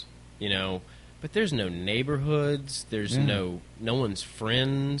is, but there's no neighborhoods, there's no one's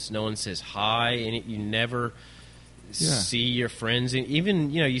friends, no one says hi, and you never see your friends. And even,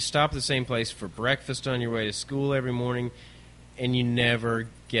 you stop at the same place for breakfast on your way to school every morning, and you never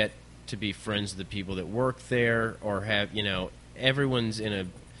get to be friends with the people that work there or have, everyone's in a,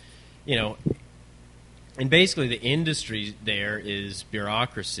 and basically the industry there is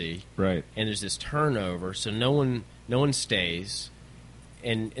bureaucracy. Right. And there's this turnover, so no one stays.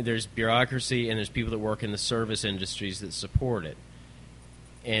 And there's bureaucracy, and there's people that work in the service industries that support it.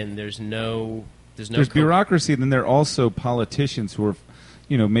 And there's bureaucracy, and then there are also politicians who are,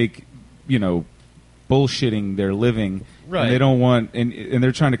 make, bullshitting their living, Right. and they don't want, and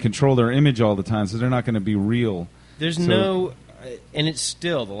they're trying to control their image all the time, so they're not going to be real. There's So- no, and it's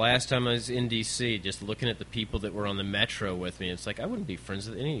still the last time I was in D.C. Just looking at the people that were on the metro with me, it's like I wouldn't be friends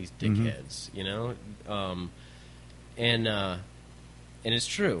with any of these dickheads, you know, and it's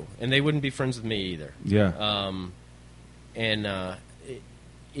true, and they wouldn't be friends with me either. Yeah.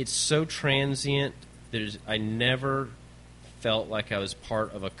 It's so transient. I never felt like I was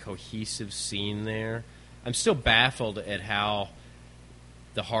part of a cohesive scene there. I'm still baffled at how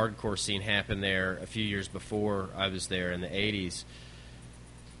the hardcore scene happened there a few years before I was there in the 80s.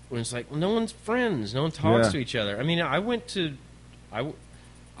 When it's like, well, no one's friends, no one talks Yeah. to each other. I mean, I went to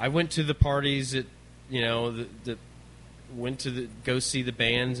the parties that, you know, the went to go see the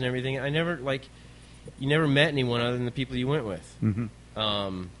bands and everything. I never you never met anyone other than the people you went with.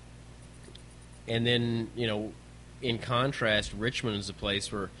 Mm-hmm. And then, you know, in contrast, Richmond is a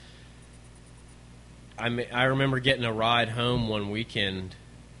place where I remember getting a ride home one weekend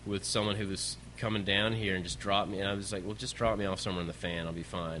with someone who was coming down here and just dropped me, and I was like, well, just drop me off somewhere in the fan, I'll be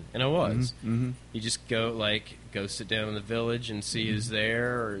fine. And I was. Mm-hmm. You just go sit down in the village and see who's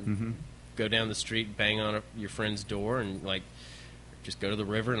there, or go down the street, bang on your friend's door, and just go to the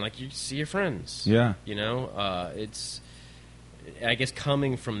river and you see your friends. Yeah. You know, it's, I guess,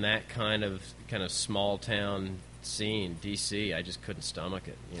 coming from that kind of small town scene, DC, I just couldn't stomach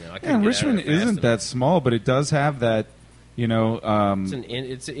it. You know, I couldn't And get Richmond out of it fast isn't enough. that small, but it does have that, you know.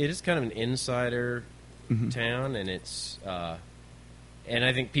 It is kind of an insider town, and it's and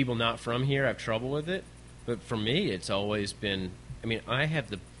I think people not from here have trouble with it. But for me, it's always been. I mean, I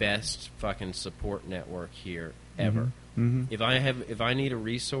have the best fucking support network here ever. Mm-hmm. If I need a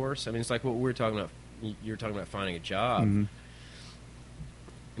resource, I mean, it's like what we were talking about. You were talking about finding a job. Mm-hmm.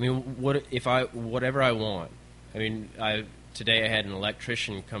 I mean, whatever I want. I mean, today I had an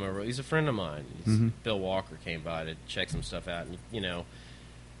electrician come over. He's a friend of mine. Bill Walker came by to check some stuff out, and you know,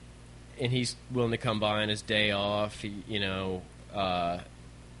 and he's willing to come by on his day off. He, you know,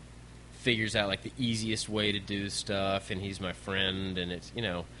 figures out the easiest way to do stuff, and he's my friend. And it's, you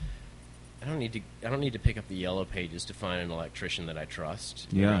know, I don't need to pick up the yellow pages to find an electrician that I trust.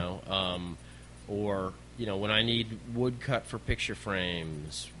 Yeah. You know, or you know, when I need wood cut for picture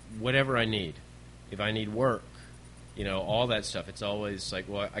frames, whatever I need, if I need work, you know, all that stuff. It's always like,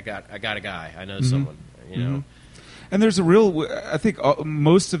 well, I got a guy. I know someone. You know. And there's I think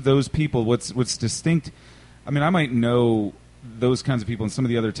most of those people, what's distinct, I mean, I might know those kinds of people in some of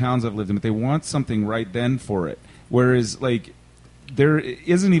the other towns I've lived in, but they want something right then for it. Whereas, there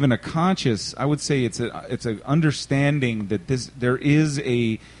isn't even a conscious, I would say it's an understanding that there is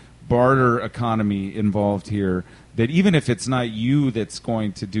a barter economy involved here, that even if it's not you that's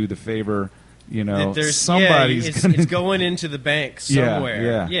going to do the favor, you know, somebody's it's going into the bank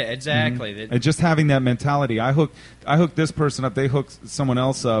somewhere. Yeah, exactly. Mm-hmm. And just having that mentality, I hook this person up, they hook someone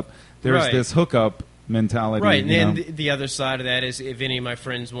else up. There's this hookup mentality, right? And then the other side of that is, if any of my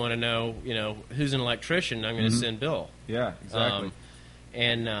friends want to know, you know, who's an electrician, I'm going to send Bill. Yeah, exactly.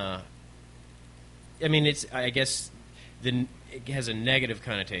 I mean, I guess it has a negative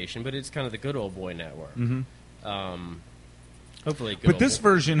connotation, but it's kind of the good old boy network. Hopefully, but this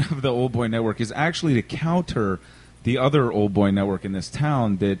version of the old boy network is actually to counter the other old boy network in this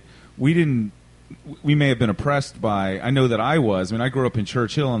town that we may have been oppressed by. I know that I was. I mean, I grew up in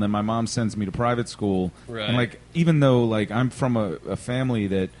Churchill, and then my mom sends me to private school. Right. And even though I'm from a family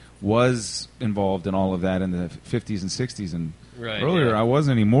that was involved in all of that in the 50s and 60s and earlier, I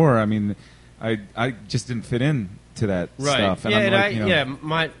wasn't anymore. I mean, I just didn't fit in to that stuff. And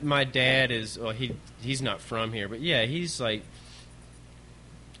my dad is. Well, he's not from here, but yeah, he's like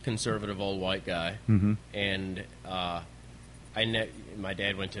conservative old white guy, and my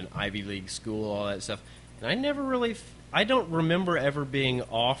dad went to an Ivy League school, all that stuff, and I never really, I don't remember ever being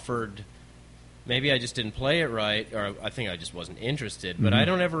offered. Maybe I just didn't play it right, or I think I just wasn't interested. But I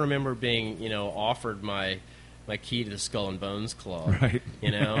don't ever remember being, you know, offered my key to the Skull and Bones Club. Right. You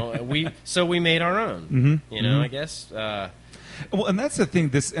know, we made our own. You know, I guess. Well, and that's the thing.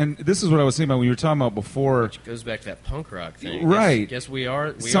 This is what I was saying about when you were talking about before. Which goes back to that punk rock thing. Right. Guess we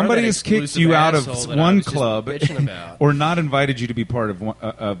are. Somebody has kicked you out of one club about. or not invited you to be part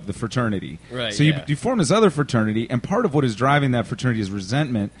of the fraternity. Right. So you form this other fraternity, and part of what is driving that fraternity is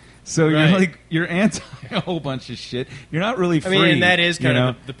resentment. So you're anti a whole bunch of shit. You're not really free. I mean, and that is kind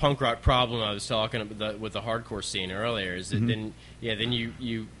of the punk rock problem I was talking about with the hardcore scene earlier. Is that then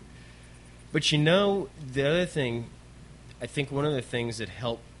you. But you know, the other thing, I think one of the things that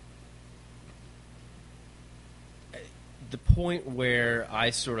helped, the point where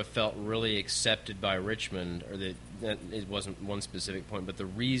I sort of felt really accepted by Richmond, or that it wasn't one specific point, but the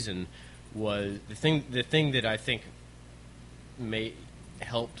reason was the thing that I think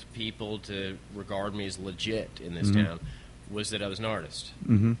helped people to regard me as legit in this town was that I was an artist.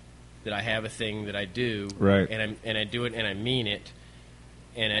 Mm-hmm. That I have a thing that I do, right? And I do it and I mean it,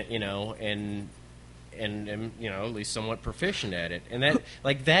 and and am at least somewhat proficient at it, and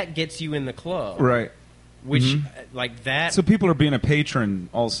that gets you in the club, right? Which like that. So people are being a patron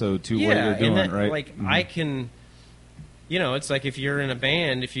also to what you're doing, and right? Like I can, it's like if you're in a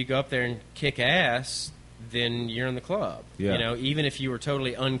band, if you go up there and kick ass, then you're in the club. Yeah. Even if you were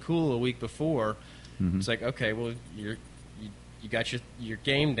totally uncool a week before, it's like, okay, well you got your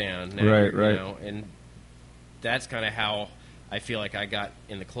game down now, right. And that's kind of how I feel like I got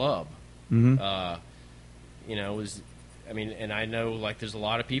in the club. And I know like there's a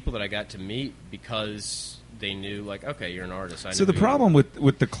lot of people that I got to meet because they knew like, okay, you're an artist. So the problem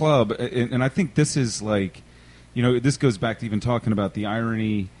with the club, and I think this is like, this goes back to even talking about the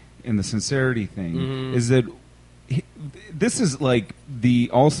irony and the sincerity thing, is that this is like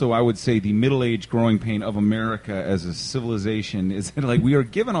also I would say the middle-aged growing pain of America as a civilization is that like we are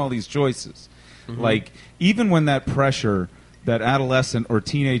given all these choices. Like even when that pressure, that adolescent or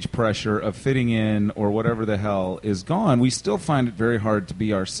teenage pressure of fitting in or whatever the hell is gone, we still find it very hard to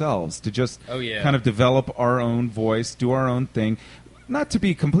be ourselves, to just kind of develop our own voice, do our own thing. Not to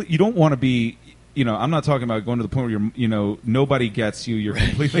be complete. You don't want to be, I'm not talking about going to the point where you're, nobody gets you. You're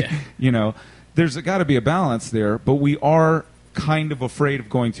completely, there's got to be a balance there, but we are kind of afraid of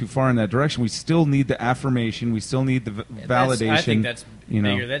going too far in that direction. We still need the affirmation. We still need the validation. I think that's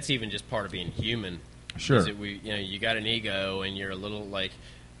bigger. That's even just part of being human. Sure. Is that you got an ego, and you're a little like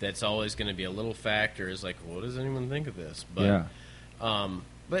that's always going to be a little factor. Is like, what does anyone think of this? But, but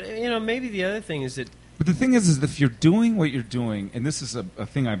maybe the other thing is that. But the thing is if you're doing what you're doing, and this is a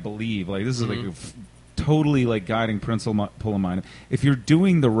thing I believe, like this is like a totally like guiding principle of mine. If you're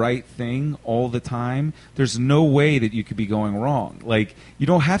doing the right thing all the time, there's no way that you could be going wrong. Like you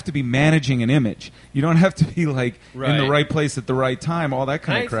don't have to be managing an image. You don't have to be like in the right place at the right time. All that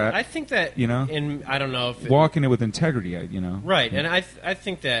kind of crap. I think that and I don't know if walking it with integrity. Right, and I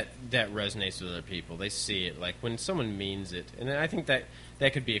think that resonates with other people. They see it like when someone means it, and I think that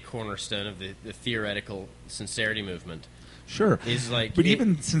could be a cornerstone of the theoretical sincerity movement. Sure, is like, but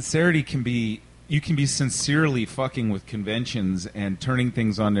even sincerity can be. You can be sincerely fucking with conventions and turning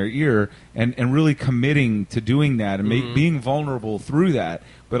things on their ear and really committing to doing that and being vulnerable through that.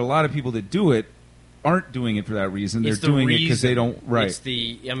 But a lot of people that do it aren't doing it for that reason. They're doing it because they don't. Right. It's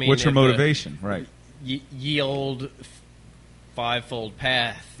what's your motivation? Right. Ye old fivefold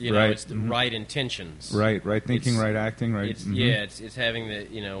path. Right. It's the right intentions. Right. Right thinking. Right acting. Right. It's having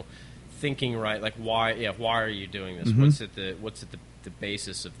the thinking right. Like why? Yeah. Why are you doing this? What's at the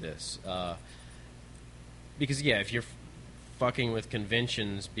basis of this? Because if you're fucking with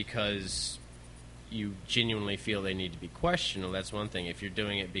conventions because you genuinely feel they need to be questioned, well, that's one thing. If you're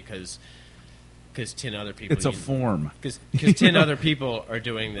doing it because 10 other people, it's a form. Because 10 other people are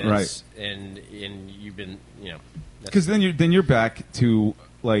doing this, right. and you've been because then you're back to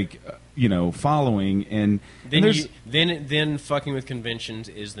like following and then fucking with conventions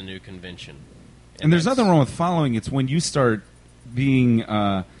is the new convention. And there's nothing wrong with following. It's when you start being.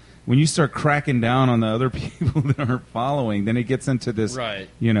 When you start cracking down on the other people that aren't following, then it gets into this,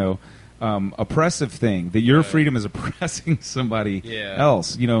 oppressive thing that your freedom is oppressing somebody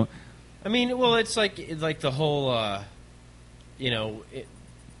else. I mean, well, it's like the whole, the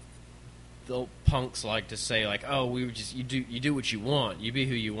punks like to say like, oh, you do what you want, you be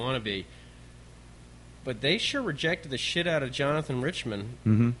who you want to be. But they sure rejected the shit out of Jonathan Richman.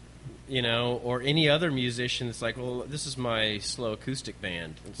 Mm-hmm. Or any other musician that's like, well, this is my slow acoustic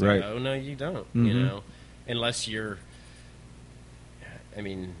band. It's like, oh, no, you don't, unless you're, I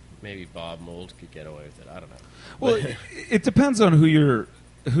mean, maybe Bob Mould could get away with it. I don't know. Well, it depends on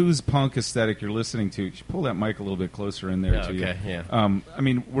whose punk aesthetic you're listening to. You should pull that mic a little bit closer in there to you. Okay, yeah. I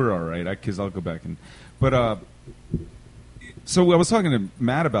mean, we're all right, because I'll go back but so I was talking to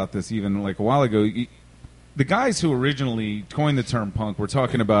Matt about this even like a while ago. The guys who originally coined the term punk were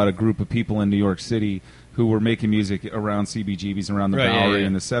talking about a group of people in New York City who were making music around CBGBs, around the Bowery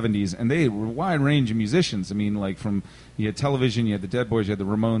in the 70s, and they were a wide range of musicians. I mean, like you had Television, you had the Dead Boys, you had the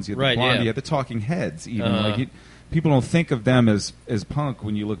Ramones, you had the Blondie, you had the Talking Heads even. People don't think of them as punk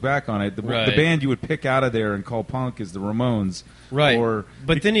when you look back on it. The band you would pick out of there and call punk is the Ramones. Right.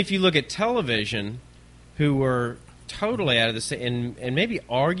 But then if you look at Television, who were totally out of the and maybe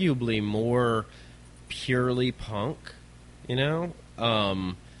arguably more purely punk, Well,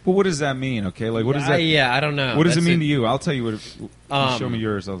 what does that mean? Okay, like what does that? I don't know. What does it mean to you? I'll tell you what. Show me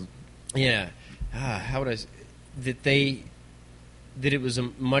yours. How would I? That they that it was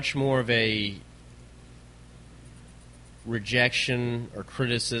much more of a rejection or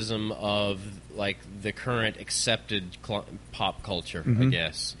criticism of like the current accepted pop culture, I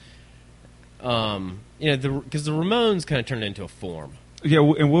guess. Because the Ramones kind of turned into a form. Yeah,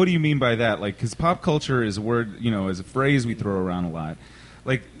 and what do you mean by that? Like, because pop culture is a word, is a phrase we throw around a lot.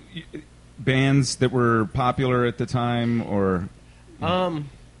 Like, bands that were popular at the time, or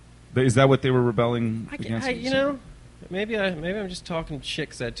is that what they were rebelling against? Maybe I'm just talking shit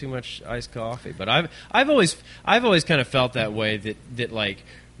 'cause I had too much iced coffee. But I've always kind of felt that way, that like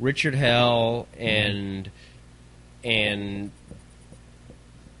Richard Hell and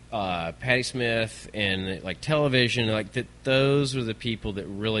Patti Smith and like Television, like that, those were the people that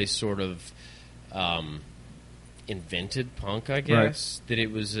really sort of invented punk, I guess. Right.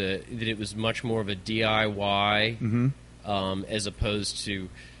 That it was much more of a DIY as opposed to.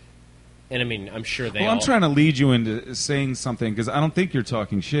 And I mean, I'm sure they. Well, I'm trying to lead you into saying something because I don't think you're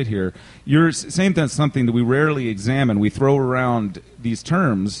talking shit here. You're saying that's something that we rarely examine. We throw around these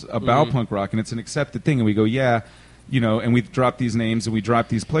terms about punk rock, and it's an accepted thing, and we go, yeah, and we drop these names and we drop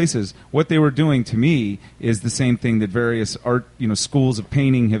these places. What they were doing to me is the same thing that various art, schools of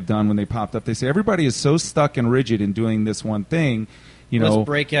painting have done when they popped up. They say everybody is so stuck and rigid in doing this one thing. Let's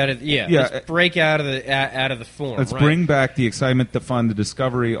break out of let's break out of the form. Let's bring back the excitement, the fun, the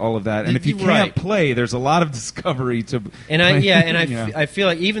discovery, all of that. And if you can't play, there's a lot of discovery to. And I feel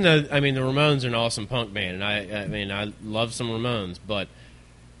like even though the Ramones are an awesome punk band, and I love some Ramones, but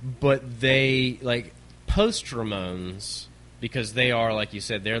they like post Ramones because they are, like you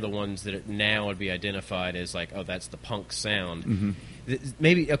said, they're the ones that now would be identified as like, oh, that's the punk sound.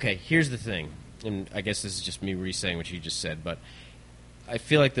 Maybe here's the thing, and I guess this is just me re-saying what you just said, but. I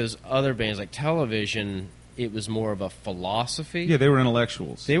feel like those other bands, like Television, it was more of a philosophy. Yeah, they were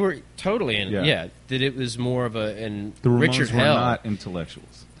intellectuals. They were totally that it was more of a. And the Ramones Richard were Hell, not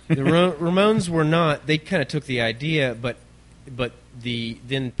intellectuals. The Ramones were not. They kind of took the idea, but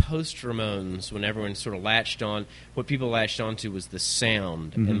then post Ramones, when everyone sort of latched on, what people latched onto was the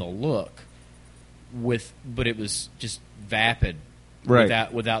sound and the look. But it was just vapid.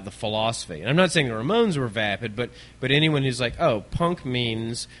 Right. Without the philosophy. And I'm not saying the Ramones were vapid, but anyone who's like, oh, punk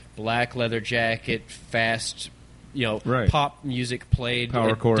means black leather jacket, fast, pop music played power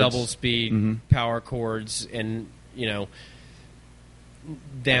at chords. Double speed, power chords, and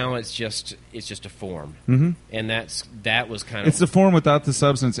now it's just a form, and that was kind of it's the form without the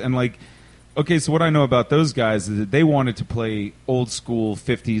substance, and like. Okay, so what I know about those guys is that they wanted to play old school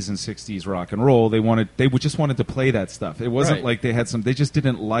 50s and 60s rock and roll. They just wanted to play that stuff. It wasn't like they had they just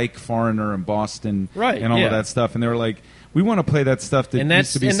didn't like Foreigner and Boston and all of that stuff. And they were like, we want to play that stuff that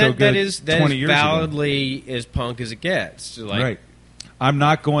used to be so good 20 years ago. That is validly as punk as it gets. Right. I'm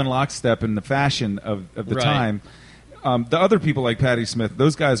not going lockstep in the fashion of the time. The other people like Patti Smith,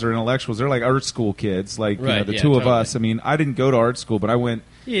 those guys are intellectuals. They're like art school kids, like the two of us. I mean, I didn't go to art school, but I went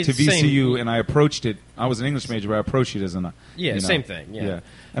to VCU and I approached it. I was an English major, but I approached it as an same thing. Yeah.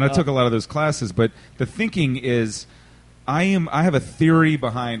 And I took a lot of those classes. But the thinking is, I have a theory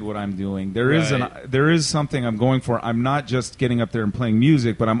behind what I'm doing. There is something I'm going for. I'm not just getting up there and playing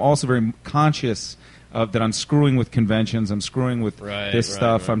music, but I'm also very conscious of that I'm screwing with conventions, I'm screwing with this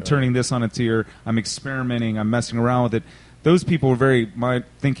stuff, I'm turning this on its ear, I'm experimenting, I'm messing around with it. Those people were very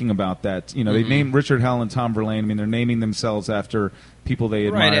thinking about that. They named Richard Hell and Tom Verlaine. I mean, they're naming themselves after people they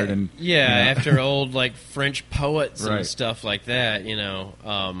admired. And after old like French poets and stuff like that.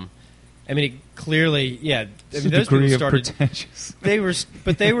 I mean, it clearly, those people started. Pretentious. They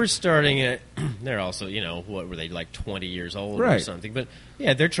were starting at. They're also, what were they, like 20 years old or something? But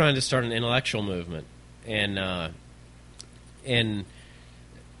they're trying to start an intellectual movement, and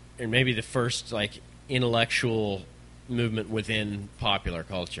maybe the first like intellectual movement within popular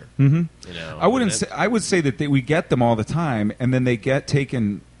culture. I wouldn't say. I would say that we get them all the time, and then they get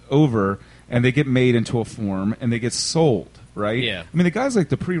taken over, and they get made into a form, and they get sold. Right? Yeah. I mean, the guys like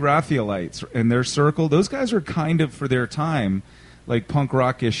the Pre-Raphaelites and their circle, those guys are kind of, for their time, like punk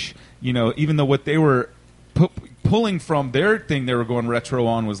rockish, even though what they were pulling from their thing they were going retro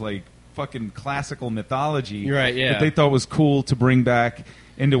on was like fucking classical mythology. Right, yeah. That they thought was cool to bring back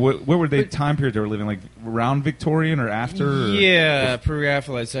into what were they time period they were living, like around Victorian or after? Yeah,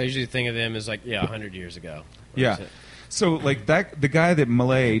 Pre-Raphaelites, I usually think of them as like, 100 years ago. Yeah. So, like the guy that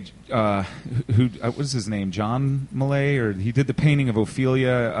Millay, who what was his name, John Millay, or he did the painting of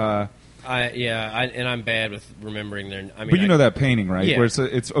Ophelia. And I'm bad with remembering their. I mean, but you know that painting, right? Yeah. Where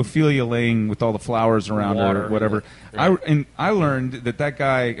it's Ophelia laying with all the flowers around her, Water, or whatever. right. I learned that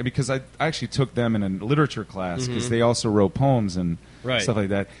guy, because I actually took them in a literature class because they also wrote poems and Right. stuff like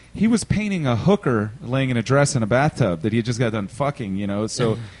that. He was painting a hooker laying in a dress in a bathtub that he had just got done fucking.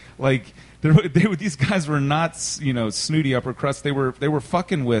 So like these guys were not snooty upper crust. They were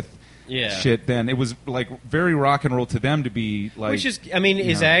fucking with. Yeah. Shit. Then it was like very rock and roll to them to be like, which is, I mean,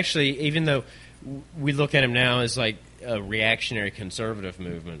 is know. actually, even though we look at him now as like a reactionary conservative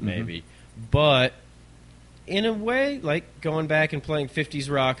movement, maybe, but in a way, like going back and playing 50s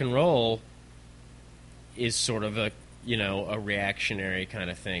rock and roll is sort of a reactionary kind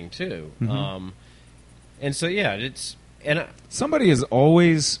of thing too. And so somebody is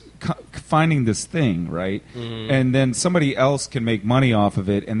always finding this thing, right? And then somebody else can make money off of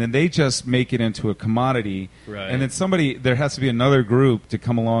it, and then they just make it into a commodity. Right. And then there has to be another group to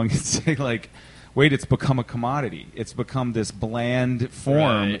come along and say, like, wait, it's become a commodity. It's become this bland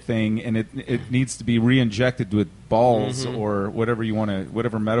form Right. thing, and it needs to be re-injected with balls or whatever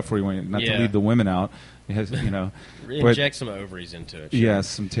metaphor you want, not to Yeah. leave the women out. It has, inject some ovaries into it. Sure. Yes,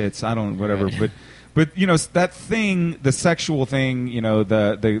 some tits. I don't, whatever. Right. But that thing, the sexual thing,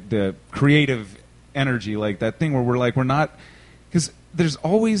 the creative energy, like that thing where we're not, because there's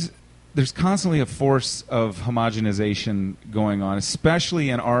constantly a force of homogenization going on, especially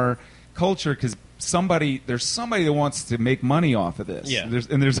in our culture, because there's somebody that wants to make money off of this. Yeah.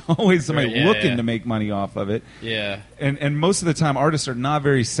 There's always somebody Right, yeah, looking yeah. to make money off of it. Yeah. And most of the time, artists are not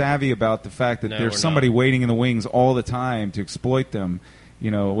very savvy about the fact that No, there's we're somebody not. waiting in the wings all the time to exploit them.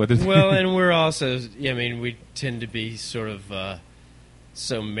 Whether Well, and we're also, we tend to be sort of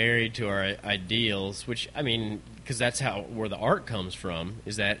so married to our ideals, which, because that's where the art comes from,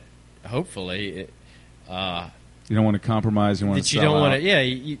 is that hopefully you don't want to compromise. You want that to you sell don't want out.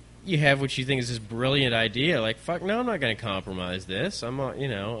 to, you have what you think is this brilliant idea, like, fuck, no, I'm not going to compromise this. I'm on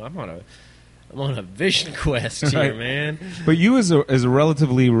a vision quest here, Right. man. But you, as a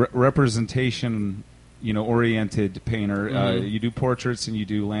relatively representation, oriented painter, you do portraits and you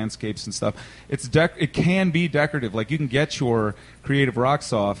do landscapes and stuff. It can be decorative. Like, you can get your creative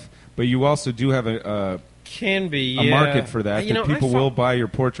rocks off, but you also do have a Can be market for that. You That know, people I fall- will buy your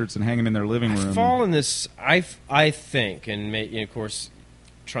portraits and hang them in their living room. I fall in this. I think, and of course,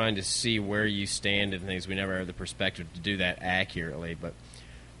 trying to see where you stand and things. We never have the perspective to do that accurately, but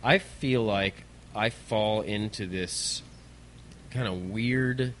I feel like I fall into this kind of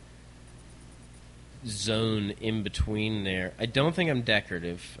weird zone in between there. I don't think I'm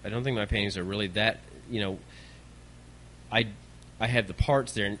decorative. I don't think my paintings are really that. I have the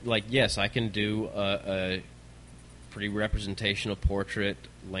parts there. Like, yes, I can do a pretty representational portrait,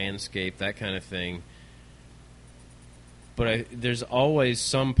 landscape, that kind of thing. But there's always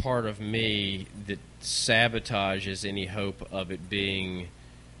some part of me that sabotages any hope of it being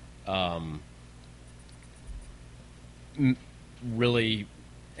really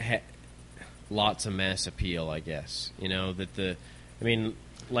lots of mass appeal, I guess.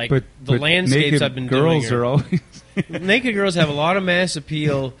 Like the landscapes naked I've been girls doing are always naked girls have a lot of mass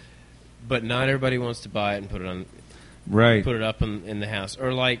appeal, but not everybody wants to buy it and put it on. right. Put it up in the house,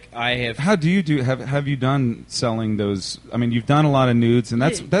 or like I have. How do you do? Have you done selling those? I mean, you've done a lot of nudes, and Yeah,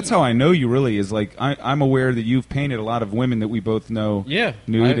 that's how I know you really is. Like, I'm aware that you've painted a lot of women that we both know. Yeah,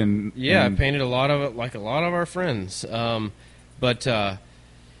 nude I and painted a lot of it, like a lot of our friends. But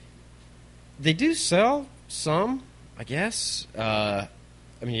they do sell some, I guess.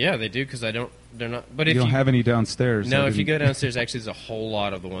 Yeah, they do because I don't. They're not. But you if don't you have any downstairs. no, I if you didn't- go downstairs, actually, there's a whole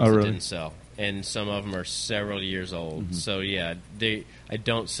lot of the ones Oh, that really? didn't sell, and some of them are several years old. So yeah, I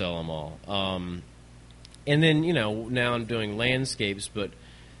don't sell them all. And then now I'm doing landscapes, but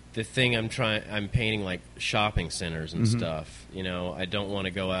the thing I'm painting like shopping centers and stuff. I don't want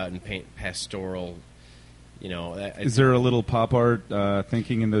to go out and paint pastoral. Is there a little pop art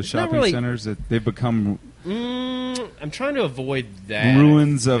thinking in those not shopping really- centers that they've become I'm trying to avoid that.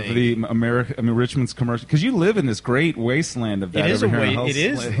 ruins I of think. the Richmond's commercial? Because you live in this great wasteland of that. It is over a here in it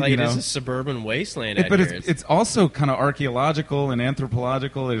is Hulse, like you it is know? a suburban wasteland out But here. it's also kind of archaeological and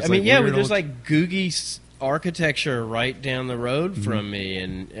anthropological. There's like yeah, weird there's old- like Googie architecture right down the road from me,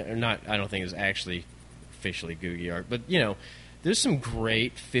 and or not. I don't think it's actually officially Googie art, but there's some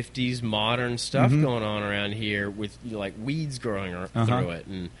great '50s modern stuff going on around here with like weeds growing through it,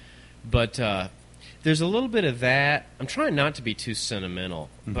 but there's a little bit of that. I'm trying not to be too sentimental,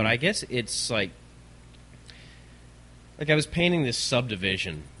 but I guess it's like I was painting this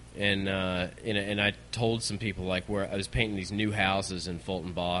subdivision. And I told some people like where I was painting these new houses in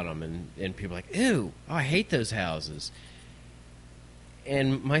Fulton Bottom, and people were like, "Ew, I hate those houses."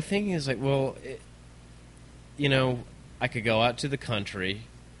 And my thinking is like, well, I could go out to the country,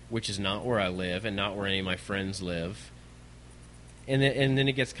 which is not where I live and not where any of my friends live. And then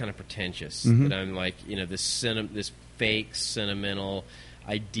it gets kind of pretentious that I'm like, this fake, sentimental,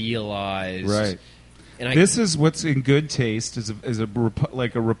 idealized. Right. And this is what's in good taste is a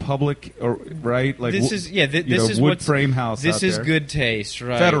republic, or right? Like this is this is wood frame house. This out is there. good taste,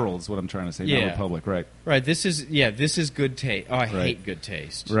 right? Federal is what I'm trying to say. Yeah. Not republic, right? Right. This is good taste. Oh, I hate good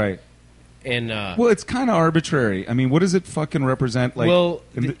taste. Right. And well, it's kind of arbitrary. I mean, what does it fucking represent? Like, well,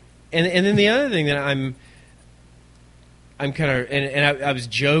 and then the other thing that I'm kind of and I was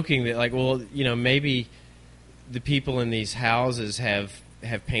joking that like, well, maybe the people in these houses have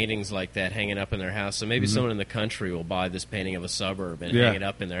paintings like that hanging up in their house, so maybe someone in the country will buy this painting of a suburb and hang it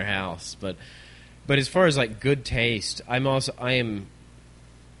up in their house. But as far as like good taste, I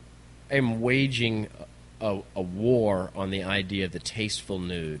am waging a war on the idea of the tasteful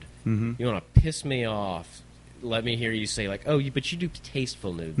nude. You want to piss me off? Let me hear you say like, "Oh, but you do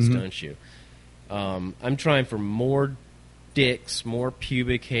tasteful nudes, don't you?" I'm trying for more dicks, more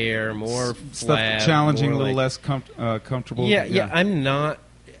pubic hair, more stuff flab, challenging, a more little like, less comfortable. Yeah, I'm not.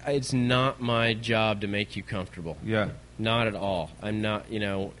 It's not my job to make you comfortable. Yeah, not at all. I'm not.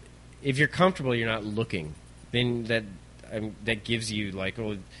 If you're comfortable, you're not looking. Then that gives you like,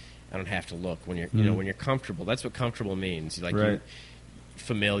 oh, I don't have to look when you're when you're comfortable. That's what comfortable means. Like right. you're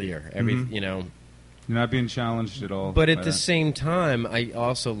familiar. You're not being challenged at all. But at the same time, I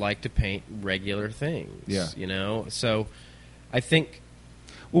also like to paint regular things. Yeah. So I think.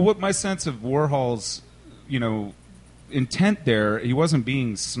 Well, what my sense of Warhol's, intent there, he wasn't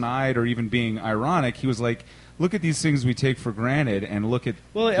being snide or even being ironic. He was like, look at these things we take for granted and look at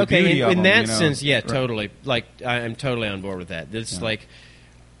the beauty of in them, that sense, yeah, right. Totally. Like, I'm totally on board with that. It's like,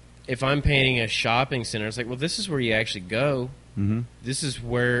 if I'm painting a shopping center, it's like, well, this is where you actually go. This is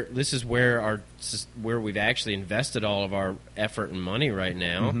where we've actually invested all of our effort and money right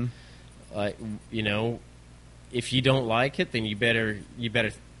now. If you don't like it, then you better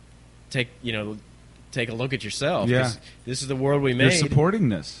take a look at yourself. Yeah. This is the world we made. You're supporting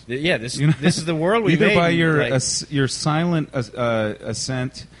this. This is the world we either made. Either by your silent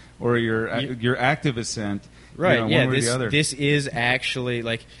assent or your active assent. Right. One or the other. This is actually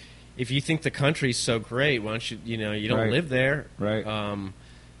like, if you think the country's so great, why don't you you don't right. live there, right?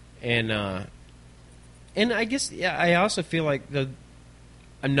 And I guess I also feel like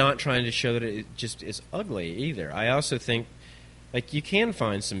I'm not trying to show that it just is ugly either. I also think like you can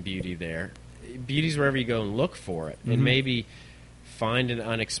find some beauty there. Beauty's wherever you go and look for it, and maybe find an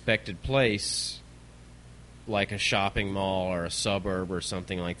unexpected place like a shopping mall or a suburb or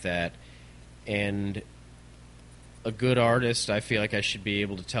something like that. And a good artist, I feel like I should be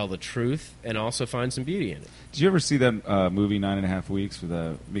able to tell the truth and also find some beauty in it. Did you ever see that movie 9.5 Weeks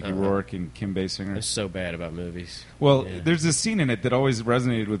with Mickey Rourke and Kim Basinger? I'm so bad about movies. Well, there's this scene in it that always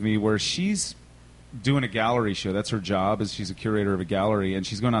resonated with me where she's doing a gallery show. That's her job, is she's a curator of a gallery, and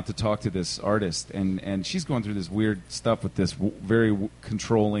she's going out to talk to this artist, and she's going through this weird stuff with this very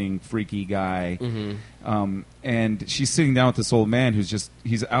controlling, freaky guy. And she's sitting down with this old man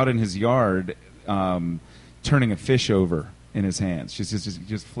he's out in his yard turning a fish over in his hands. She's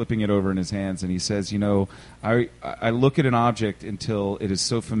just flipping it over in his hands, and he says, I look at an object until it is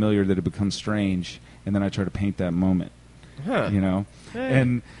so familiar that it becomes strange, and then I try to paint that moment. And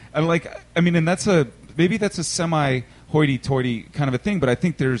and maybe that's a semi hoity-toity kind of a thing, but I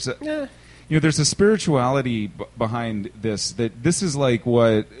think there's there's a spirituality behind this, that this is like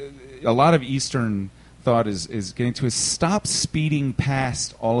what a lot of Eastern thought is getting to, is stop speeding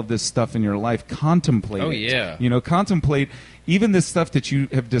past all of this stuff in your life. Contemplate it. Contemplate even the stuff that you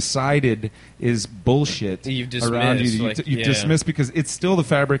have decided is bullshit around you. You've dismissed because it's still the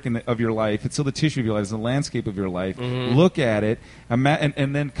fabric of your life. It's still the tissue of your life. It's the landscape of your life. Look at it, and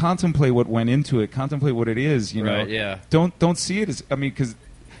then contemplate what went into it. Contemplate what it is. Right, yeah. Don't see it as, because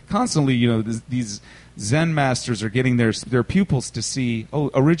constantly, these Zen masters are getting their pupils to see,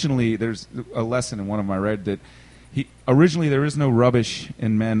 originally there's a lesson in one of them I read that originally there is no rubbish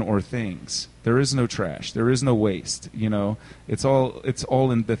in men or things. There is no trash. There is no waste. It's all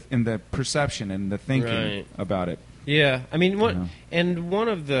in the perception and the thinking about it. Yeah, one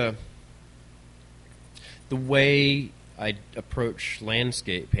of the way I approach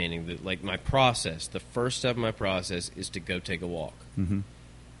landscape painting, like my process, the first step of my process is to go take a walk.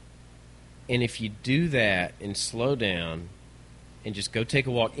 And if you do that and slow down and just go take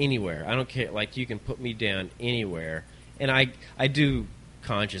a walk anywhere, I don't care, like you can put me down anywhere, and I do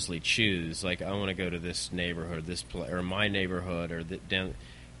consciously choose, like I want to go to this neighborhood, this place, or my neighborhood, or down,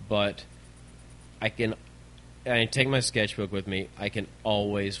 but I can I take my sketchbook with me, I can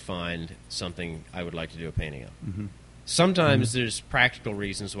always find something I would like to do a painting of. Mm-hmm. Sometimes there's practical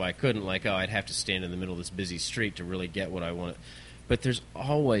reasons why I couldn't, like, I'd have to stand in the middle of this busy street to really get what I want. But there's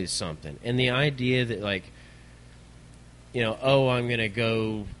always something. And the idea that, like, I'm going to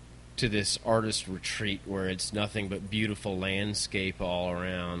go to this artist retreat where it's nothing but beautiful landscape all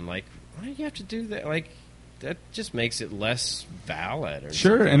around, like, why do you have to do that? Like, that just makes it less valid.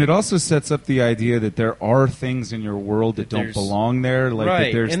 Sure, and it also sets up the idea that there are things in your world that don't belong there. Like right,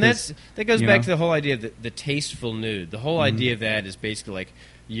 that there's and this, that goes back to the whole idea of the tasteful nude. The whole idea of that is basically like,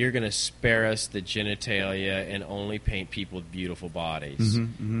 you're going to spare us the genitalia and only paint people with beautiful bodies.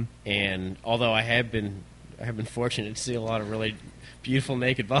 And although I have been fortunate to see a lot of really beautiful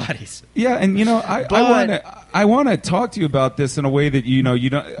naked bodies. Yeah, and I want to talk to you about this in a way that you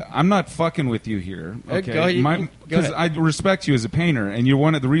don't. I'm not fucking with you here, okay? Because I respect you as a painter, and you're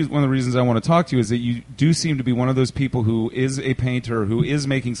one of the reasons I want to talk to you is that you do seem to be one of those people who is a painter, who is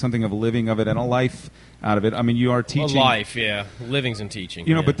making something of a living of it and a life out of it. I mean, you are teaching a life, yeah, living's in teaching.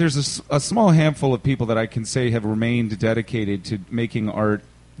 But there's a small handful of people that I can say have remained dedicated to making art.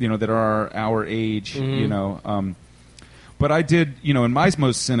 That are our age. But I did, in my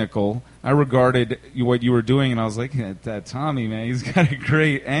most cynical, I regarded what you were doing, and I was like, that Tommy, man, he's got a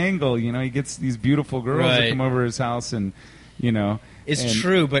great angle. He gets these beautiful girls that come over his house, and, It's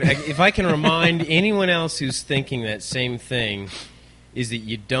true, but if I can remind anyone else who's thinking that same thing, is that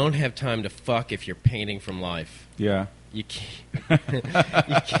you don't have time to fuck if you're painting from life. Yeah. You can't.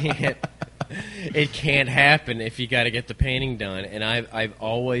 You can't. It can't happen if you got to get the painting done. And I've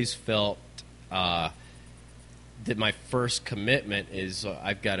always felt that my first commitment is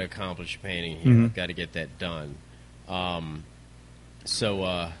I've got to accomplish painting here. I've got to get that done. But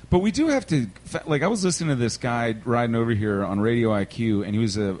we do have to. Like, I was listening to this guy riding over here on Radio IQ, and he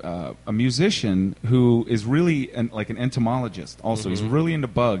was a musician who is really like an entomologist. Also, he's really into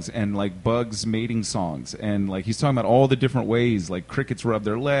bugs and like bugs mating songs, and like he's talking about all the different ways like crickets rub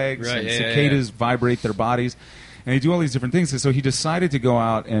their legs, and cicadas vibrate their bodies, and they do all these different things. And so he decided to go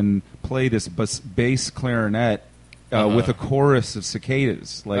out and play this bass clarinet. With a chorus of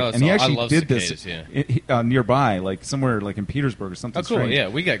cicadas, and he actually did cicadas, this nearby, like somewhere, like in Petersburg or something. Oh, cool! Strange. Yeah,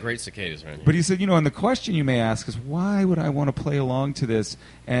 we got great cicadas around here. But he said, and the question you may ask is, why would I want to play along to this?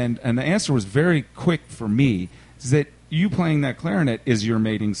 And the answer was very quick for me: is that you playing that clarinet is your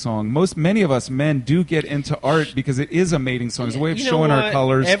mating song. Many of us men do get into art because it is a mating song. It's a way of showing our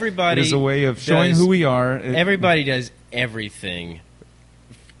colors. It is a way of showing who we are. Everybody does everything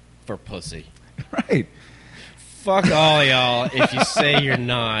for pussy. Right. Fuck all y'all. If you say you're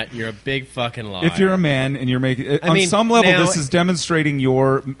not, you're a big fucking liar. If you're a man and you're making, some level, this is demonstrating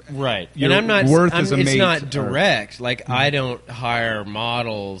your right. Your and I'm not worth as a mate. It's not direct. Like I don't hire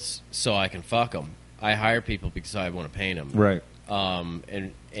models so I can fuck them. I hire people because I want to paint them. Right.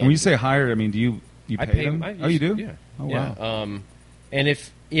 And when you say hire, I mean, do you pay them? You do? Yeah. Oh wow. Yeah. And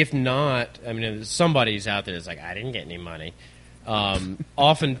if not, I mean, if somebody's out there that's like, I didn't get any money.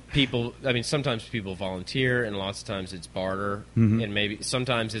 Often people, sometimes people volunteer, and lots of times it's barter, and maybe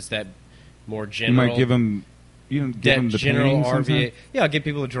sometimes it's that more general. You might give them, give them the general RVA. Sometime? Yeah, I'll give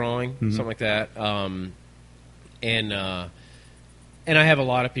people a drawing, something like that. And I have a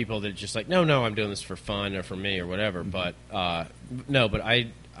lot of people that are just like, no, I'm doing this for fun or for me or whatever. But but I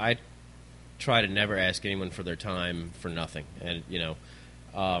try to never ask anyone for their time for nothing, and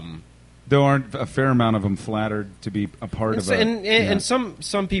There aren't a fair amount of them flattered to be a part of it. And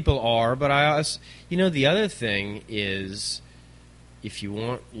some people are, but I also, the other thing is, if you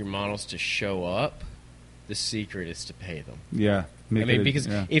want your models to show up, the secret is to pay them. Yeah. Because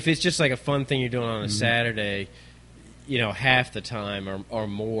if it's just like a fun thing you're doing on a Saturday, half the time or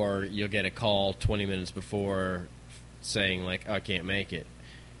more, you'll get a call 20 minutes before saying, like, I can't make it.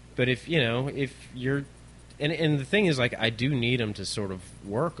 But if you're... And the thing is, like, I do need them to sort of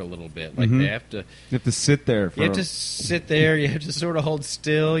work a little bit. Like, they have to... You have to sit there. You have to sit there. You have to sort of hold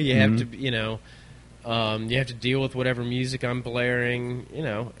still. You have to, you have to deal with whatever music I'm blaring,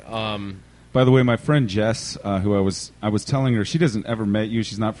 By the way, my friend Jess, who I was telling her, she doesn't ever met you.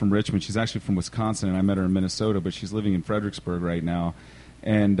 She's not from Richmond. She's actually from Wisconsin, and I met her in Minnesota, but she's living in Fredericksburg right now.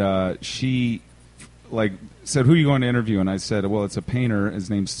 And she... said, who are you going to interview? And I said, well, it's a painter. His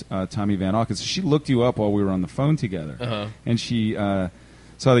name's Tommy Van Auken. So she looked you up while we were on the phone together. And she saw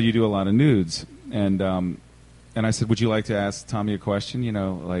that you do a lot of nudes. And I said, would you like to ask Tommy a question?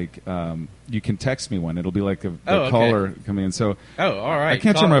 You can text me one. It'll be like a caller coming in. So all right. I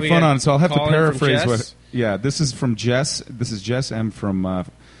can't turn my phone on, so I'll have to paraphrase what... Yeah, this is from Jess. This is Jess M. from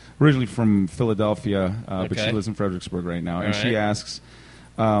originally from Philadelphia, but she lives in Fredericksburg right now. And she asks...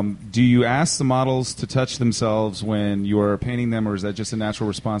 Do you ask the models to touch themselves when you are painting them, or is that just a natural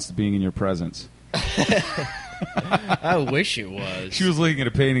response to being in your presence? I wish it was. She was looking at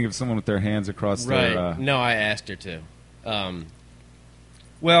a painting of someone with their hands across right. their... No, I asked her to.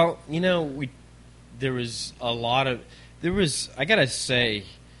 Well, there was a lot of... I gotta say,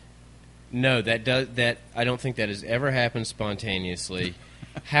 no, that I don't think that has ever happened spontaneously.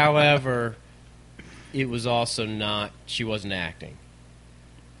 However, it was also not... She wasn't acting.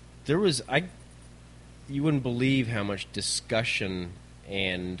 You wouldn't believe how much discussion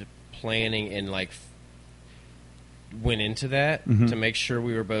and planning and went into that to make sure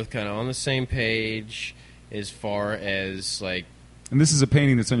we were both kind of on the same page as far as And this is a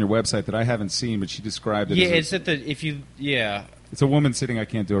painting that's on your website that I haven't seen, but she described it. Yeah, as it's at the It's a woman sitting. I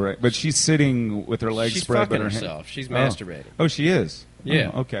can't do it right, but she's sitting with her legs she's spread. fucking but her herself. She's masturbating. Oh, she is.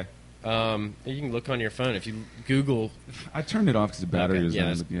 Yeah. Oh, okay. You can look on your phone if you Google. I turned it off because the battery was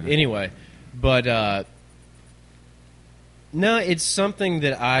on. But, Anyway, but no, it's something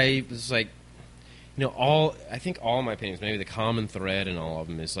that I was like, I think all my paintings, maybe the common thread in all of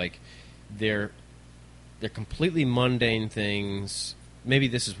them is they're completely mundane things. Maybe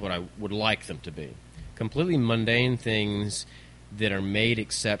this is what I would like them to be. Completely mundane things that are made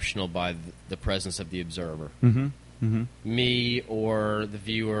exceptional by the presence of the observer. Mm-hmm. Mm-hmm. Me or the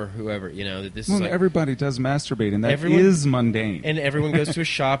viewer, whoever, that this well, is everybody does masturbate, and that is mundane. And everyone goes to a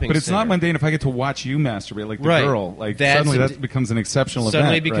shopping but it's center. not mundane if I get to watch you masturbate, like the right. girl. Suddenly that becomes an exceptional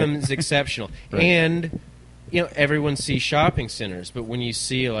suddenly event. Suddenly becomes exceptional. Right. And, everyone sees shopping centers, but when you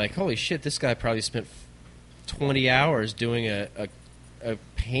see, holy shit, this guy probably spent 20 hours doing a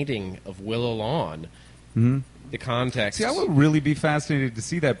painting of Willow Lawn, the context... See, I would really be fascinated to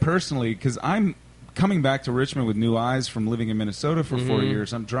see that personally, because I'm coming back to Richmond with new eyes from living in Minnesota for 4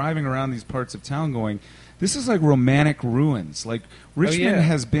 years. I'm driving around these parts of town going, this is like romantic ruins. Richmond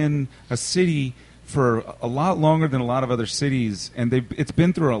has been a city for a lot longer than a lot of other cities, and it's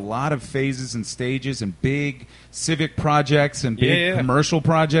been through a lot of phases and stages and big civic projects and big commercial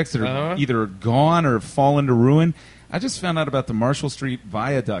projects that are either gone or fallen to ruin. I just found out about the Marshall Street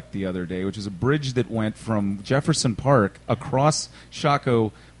Viaduct the other day, which is a bridge that went from Jefferson Park across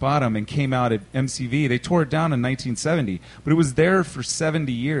Shockoe Bottom and came out at MCV. They tore it down in 1970, but it was there for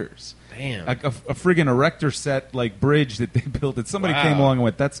 70 years. Damn. A friggin' erector set bridge that they built. That somebody came along and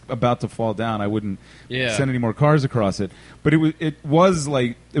went, that's about to fall down. I wouldn't send any more cars across it. But it was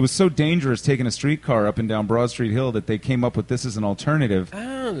so dangerous taking a streetcar up and down Broad Street Hill that they came up with this as an alternative.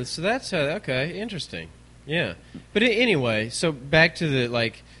 Oh, so that's okay. Interesting. Yeah. But anyway, so back to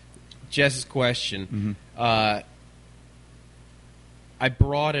the Jess's question. I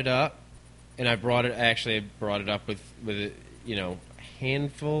brought it up, and I brought it up with a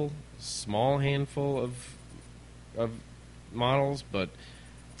small handful of models, but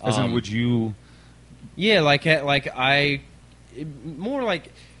as in, would you? Yeah, I kind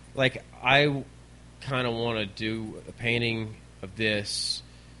of want to do a painting of this.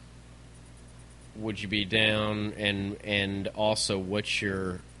 Would you be down? And also, what's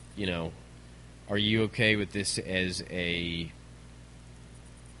your, are you okay with this as a?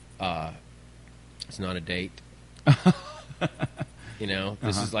 It's not a date.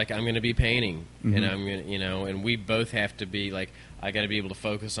 This is I'm going to be painting, and I'm going to, and we both have to be I got to be able to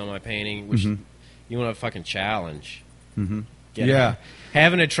focus on my painting, which you want a fucking challenge.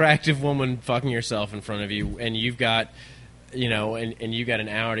 Have an attractive woman fucking yourself in front of you, and you've got, and you got an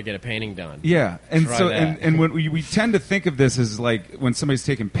hour to get a painting done. Yeah, and Try so that. and when we tend to think of this as when somebody's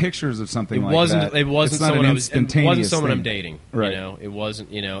taking pictures of something It wasn't someone thing. I'm dating. Right. It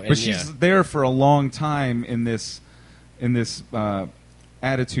wasn't. And but she's there for a long time in this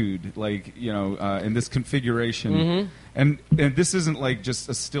attitude, in this configuration, and this isn't just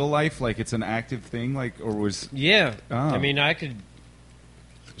a still life, it's an active thing, or was I mean, I could.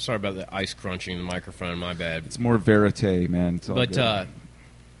 Sorry about the ice crunching in the microphone. My bad. It's more verite, man. It's all but good.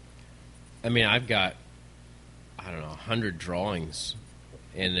 I mean, I've got 100 drawings,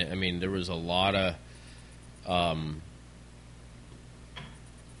 and I mean, there was a lot of.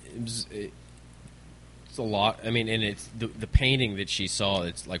 It's a lot. I mean, and it's the painting that she saw.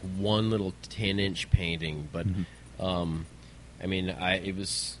 It's one little 10-inch painting, but I mean, it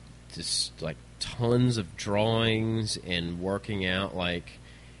was just tons of drawings and working out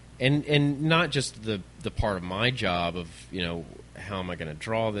and not just the part of my job of how am I going to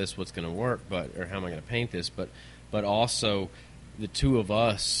draw this, what's going to work, or how am I going to paint this, but also the two of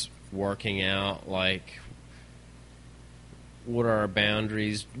us working out what are our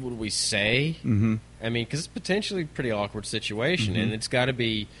boundaries, what do we say? I mean, because it's potentially a pretty awkward situation, and it's got to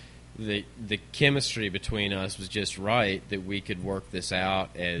be the chemistry between us was just right, that we could work this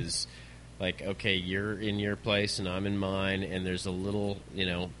out as like, okay, you're in your place and I'm in mine, and there's a little,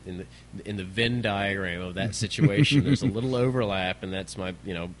 in the Venn diagram of that situation, there's a little overlap, and that's my,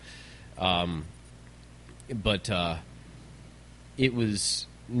 but it was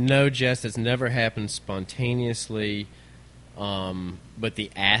no jest. That's never happened spontaneously, but the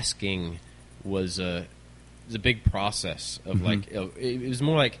asking was a big process of like, it was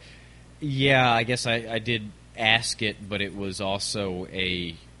more like, yeah, I guess I did ask it, but it was also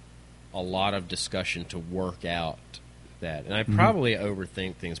a lot of discussion to work out that. And I probably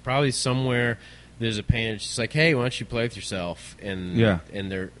overthink things. Probably somewhere there's a painter just like, hey, why don't you play with yourself? And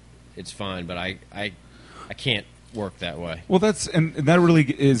it's fine, but I can't work that way. Well, that really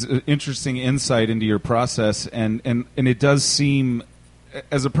is an interesting insight into your process, and it does seem,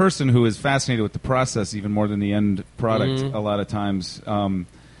 as a person who is fascinated with the process even more than the end product, a lot of times,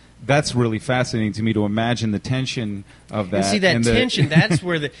 that's really fascinating to me, to imagine the tension of that. And see that tension. That's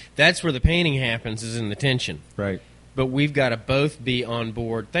where the painting happens, is in the tension. Right. But we've got to both be on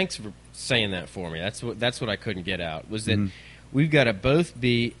board. Thanks for saying that for me. That's what I couldn't get out, was that we've got to both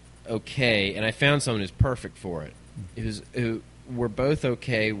be okay. And I found someone who's perfect for it. We're both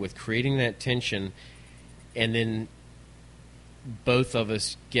okay with creating that tension, and then both of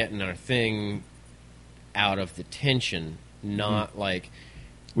us getting our thing out of the tension, not like.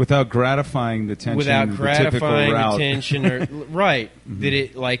 Without gratifying the tension, the tension, or right? That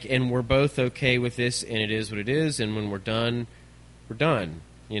it like, and we're both okay with this, and it is what it is, and when we're done, and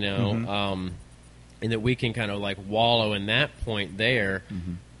that we can kind of like wallow in that point there,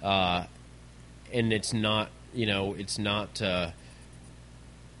 and it's not, it's not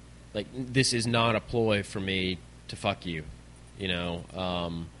like, this is not a ploy for me to fuck you,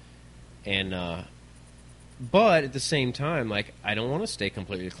 but at the same time, like, I don't want to stay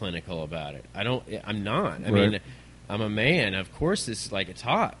completely clinical about it. I'm not. I mean, I'm a man. Of course, it's like, it's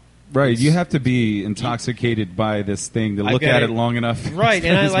hot. Right. You have to be intoxicated by this thing to look at it long enough. Right.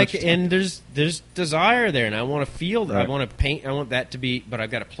 And I like it. And there's desire there, and I want to feel that. Right. I want to paint. I want that to be, but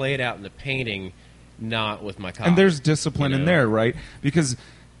I've got to play it out in the painting, not with my cock. And there's discipline in there, right? Because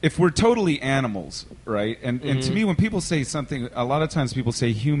if we're totally animals, right? And to me, when people say something, a lot of times people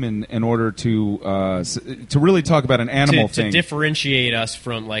say human in order to really talk about an animal thing. To differentiate us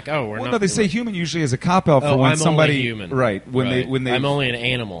from, like, we're not. No, they say human usually as a cop-out for when I'm somebody. Only human. Right. When they. I'm only an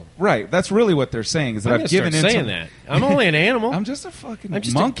animal. Right. That's really what they're saying, is that I've given in. Saying that. I'm only an animal. I'm just a fucking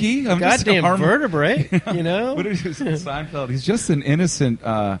monkey. I'm just a goddamn vertebrae, What is Seinfeld? He's just an innocent.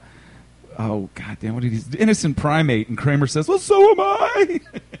 Oh, goddamn! What did he? Innocent primate, and Kramer says, "Well, so am I."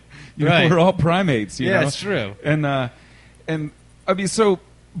 We're all primates. You know? It's true. And I mean, so.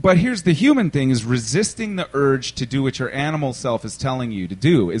 But here's the human thing: is resisting the urge to do what your animal self is telling you to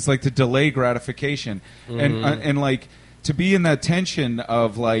do. It's like to delay gratification, and like to be in that tension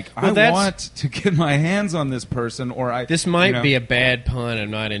of like, I want to get my hands on this person, or I. This might be a bad pun.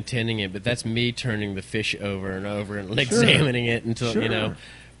 I'm not intending it, but that's me turning the fish over and over and examining it until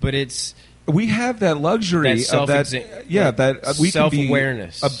But it's. We have that luxury of that, that we can be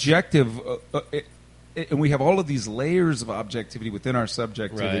objective, and we have all of these layers of objectivity within our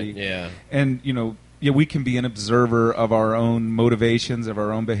subjectivity. Right, yeah. And, we can be an observer of our own motivations, of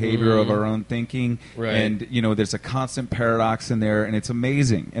our own behavior, of our own thinking. Right. And, there's a constant paradox in there, and it's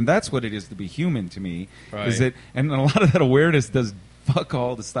amazing. And that's what it is to be human to me. Right. Is that, and a lot of that awareness does fuck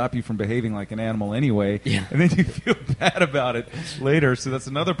all to stop you from behaving like an animal anyway, and then you feel bad about it later. So that's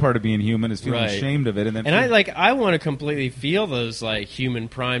another part of being human, is feeling ashamed of it. And I want to completely feel those like human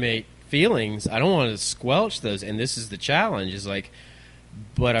primate feelings. I don't want to squelch those, and this is the challenge. Is like,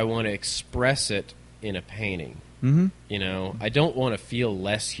 but I want to express it in a painting. I don't want to feel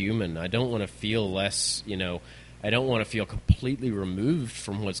less human. I don't want to feel less. I don't want to feel completely removed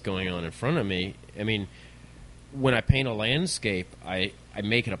from what's going on in front of me. I mean. When I paint a landscape, I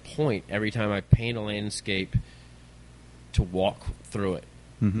make it a point every time I paint a landscape to walk through it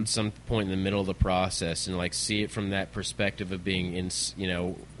at some point in the middle of the process and like see it from that perspective of being in,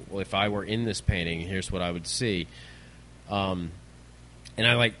 well, if I were in this painting, here's what I would see. And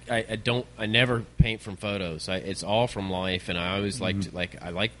I never paint from photos. It's all from life, and I always like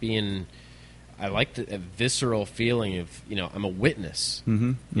I like the visceral feeling of, I'm a witness.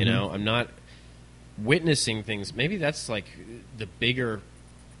 I'm not witnessing things. Maybe that's like the bigger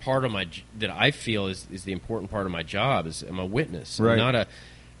part of that I feel is the important part of my job. Is I'm a witness. Right. I'm not a.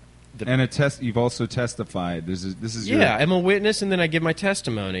 You've also testified. This is I'm a witness, and then I give my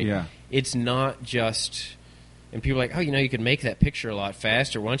testimony. Yeah. It's not just And people are like, oh, you could make that picture a lot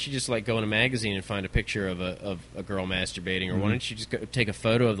faster. Why don't you just like go in a magazine and find a picture of a girl masturbating, or why don't you just go take a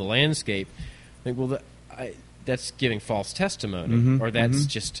photo of the landscape? Like, well, that's giving false testimony, or that's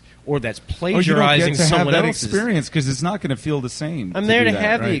just, or that's plagiarizing someone else's experience, because it's not going to feel the same. I'm there to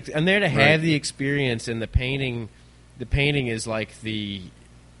have the experience, and the painting. The painting is like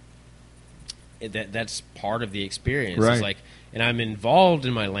that's part of the experience. Right. It's like, and I'm involved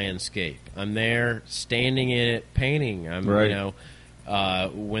in my landscape. I'm there, standing in it, painting. I'm, right.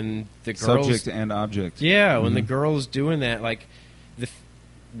 When the girl's subject and object. Yeah, when the girl's doing that, like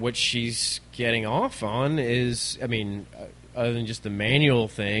what she's getting off on is, I mean, other than just the manual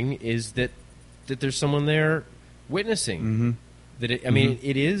thing, is that there's someone there witnessing. Mm-hmm. That it, I mean,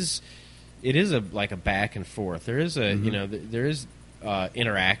 it is a like a back and forth. There is a there is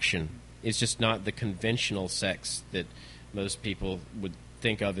interaction. It's just not the conventional sex that most people would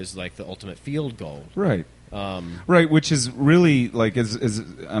think of as like the ultimate field goal. Right. Right, which is really like as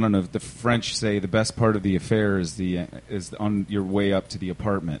I don't know if the French say the best part of the affair is on your way up to the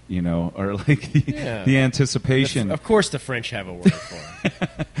apartment, or like the anticipation. Of course, the French have a word for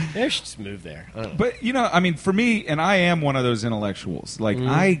it. They should just move there. But I mean, for me, and I am one of those intellectuals. Like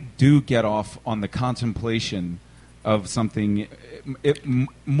I do get off on the contemplation of something,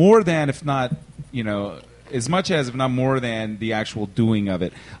 more than, if not, as much as, if not more than, the actual doing of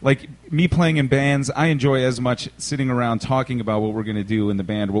it. Like me playing in bands, I enjoy as much sitting around talking about what we're going to do in the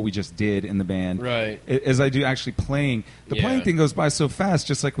band, what we just did in the band, right, as I do actually playing. The playing thing goes by so fast,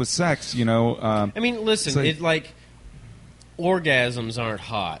 just like with sex, I mean, listen, it's like orgasms aren't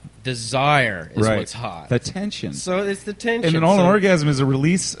hot. Desire is what's hot. The tension. So it's the tension. And an orgasm is a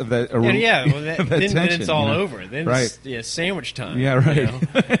release of that. Well, that then tension, it's all over. Then it's sandwich time. Yeah, right.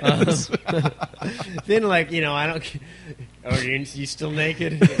 Then, like, I don't. Oh, you still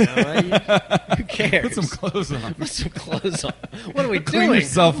naked? Who cares? Put some clothes on. Put some clothes on. What are we Clean doing?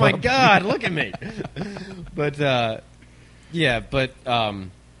 yourself Oh my up. God! Look at me. But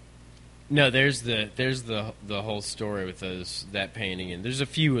no, there's the whole story with that painting, and there's a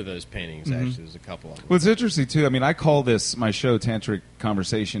few of those paintings actually. There's a couple of them. Well, it's interesting too. I mean, I call this my show Tantric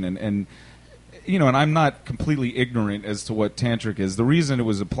Conversation, and and I'm not completely ignorant as to what tantric is. The reason it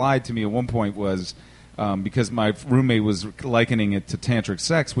was applied to me at one point was because my roommate was likening it to tantric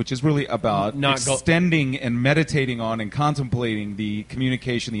sex, which is really about extending and meditating on and contemplating the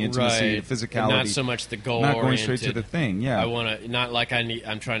communication, the intimacy, the physicality. And not so much the goal. Not going straight to the thing. Yeah, I want to. Not like I'm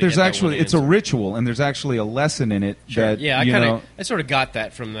trying to. There's get actually it's a ritual, and there's actually a lesson in it. Sure. That, I sort of got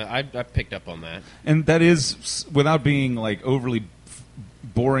that from I picked up on that. And that is, without being like overly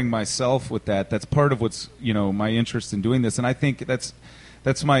boring myself with that, that's part of what's my interest in doing this, and I think that's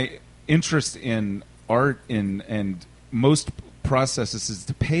my interest in art and most processes is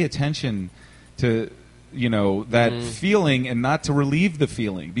to pay attention to that feeling and not to relieve the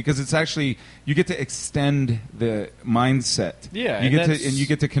feeling, because it's actually you get to extend the mindset. Yeah, you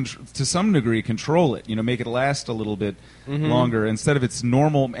get to some degree control it. Make it last a little bit longer, instead of its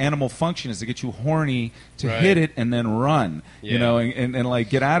normal animal function is to get you horny to hit it and then run. And like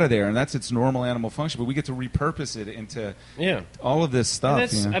get out of there, and that's its normal animal function. But we get to repurpose it into all of this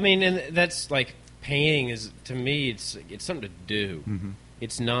stuff. And I mean, and that's like painting is, to me, it's something to do.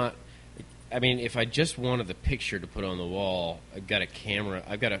 It's not. I mean, if I just wanted the picture to put on the wall, I've got a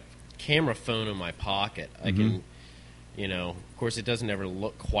camera phone in my pocket. I can, of course, it doesn't ever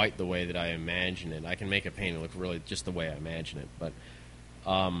look quite the way that I imagine it. I can make a painting look really just the way I imagine it, but,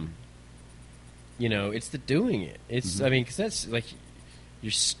 it's the doing it. It's, I mean, because that's like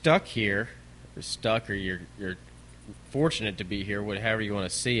you're stuck here, or you're fortunate to be here, however you want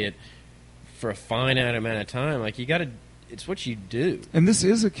to see it, for a finite amount of time. Like you got to. It's what you do. And this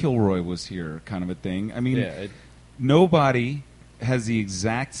is a Kilroy was here kind of a thing. I mean, nobody has the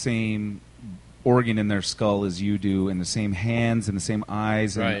exact same organ in their skull as you do, and the same hands and the same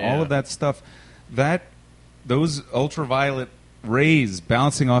eyes and all of that stuff. Those ultraviolet rays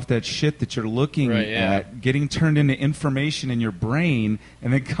bouncing off that shit that you're looking at, getting turned into information in your brain,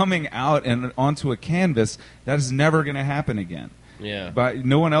 and then coming out and onto a canvas, that is never going to happen again. Yeah, but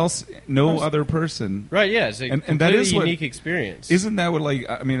no one else, other person. Right. Yeah, it's a completely that is unique experience. Isn't that what? Like,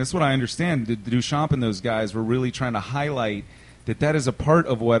 I mean, that's what I understand. Duchamp and those guys were really trying to highlight that is a part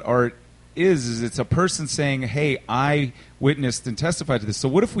of what art is it's a person saying, "Hey, I witnessed and testified to this." So,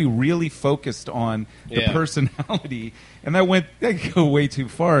 what if we really focused on the personality, and that go way too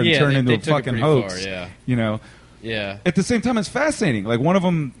far and turn into a fucking hoax? Far, Yeah. At the same time, it's fascinating. Like one of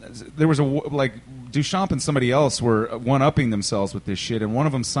them, there was Duchamp and somebody else were one-upping themselves with this shit, and one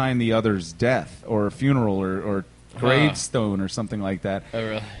of them signed the other's death or funeral or gravestone or something like that. Oh,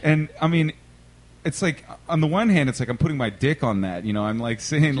 really? And I mean, it's like on the one hand, it's like I'm putting my dick on that. I'm like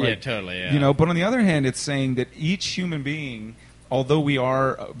saying, like, totally, yeah. But on the other hand, it's saying that each human being, although we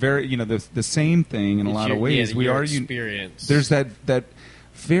are very, the same thing in a lot of ways, we are experience. There's that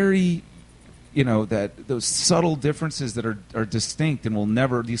very, that those subtle differences that are distinct and will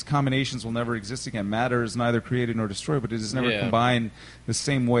never, these combinations will never exist again. Matter is neither created nor destroyed, but it is never combined the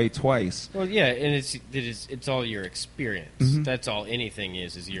same way twice. Well, yeah, and it's all your experience. Mm-hmm. That's all anything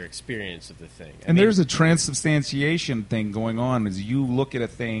is your experience of the thing. And there's a transubstantiation thing going on as you look at a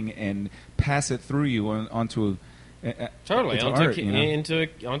thing and pass it through you onto totally onto art,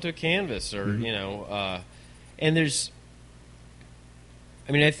 onto a canvas, or mm-hmm. And there's,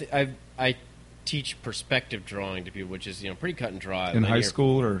 I teach perspective drawing to people, which is pretty cut and dry. In high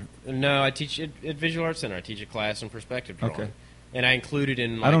school, or no? I teach at Visual Arts Center. I teach a class in perspective drawing. Okay. And I include it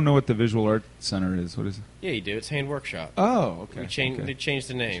in. I don't know what the Visual Arts Center is. What is it? Yeah, you do. It's Hand Workshop. Oh, okay. They changed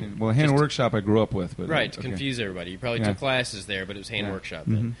the name. Well, Hand Workshop I grew up with, but right, to confuse everybody. You probably took classes there, but it was Hand Workshop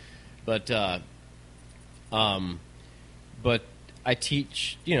then. Mm-hmm. But I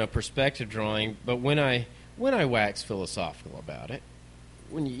teach perspective drawing. But when I wax philosophical about it,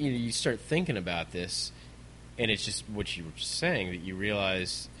 when you start thinking about this, and it's just what you were just saying, that you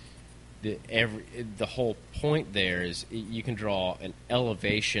realize that the whole point there is you can draw an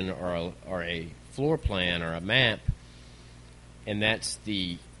elevation or a floor plan or a map, and that's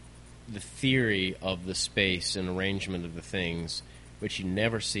the theory of the space and arrangement of the things, but you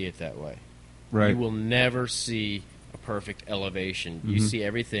never see it that way. Right. You will never see a perfect elevation. Mm-hmm. You see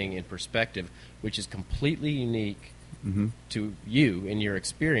everything in perspective, which is completely unique mm-hmm. to you in your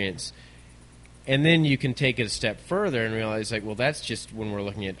experience. And then you can take it a step further and realize, like, well, that's just when we're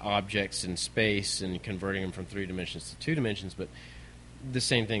looking at objects in space and converting them from 3 dimensions to 2 dimensions. But the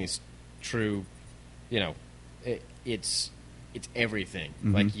same thing is true. It's everything.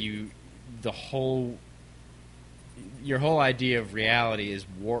 Mm-hmm. Like your whole idea of reality is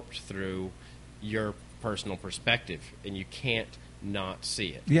warped through your personal perspective, and you can't not see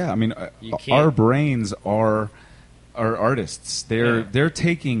it. Yeah, our brains are artists. They're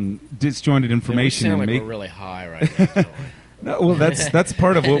taking disjointed information and we're really high right now. No, well, that's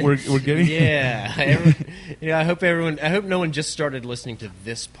part of what we're getting. Yeah, I hope no one just started listening to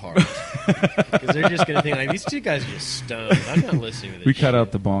this part, because they're just going to think, like, these two guys are just stoned. I'm not listening to this. We cut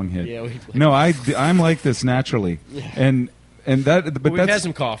out the bong hit. Yeah, I'm like this naturally, and that. But we've had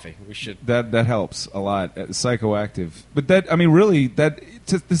some coffee. We should. That helps a lot. Psychoactive, but really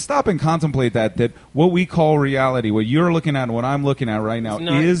to stop and contemplate that what we call reality, what you're looking at and what I'm looking at right now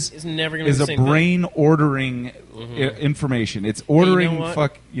is a brain ordering mm-hmm. information. It's ordering. I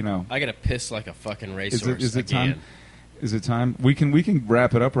gotta piss like a fucking racehorse. Is it time? Is it time? We can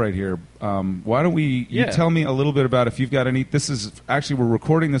wrap it up right here. Why don't we? You tell me a little bit about if you've got any. This is actually, we're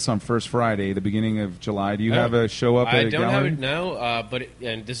recording this on First Friday, the beginning of July. Do you have a show up at a gallery? I don't have it now,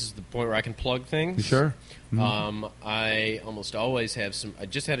 and this is the point where I can plug things. Sure. Mm-hmm. I almost always have some. I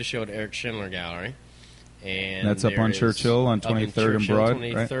just had a show at Eric Schindler Gallery, and that's up on Churchill on 23rd and Broad.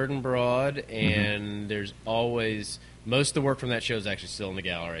 23rd and Broad, and mm-hmm. there's always most of the work from that show is actually still in the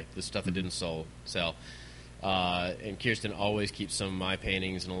gallery. The stuff that didn't sell. And Kirsten always keeps some of my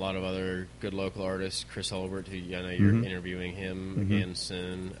paintings and a lot of other good local artists. Chris Holbert, who I know you're mm-hmm. interviewing him mm-hmm. again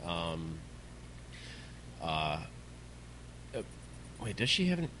soon. Wait, does she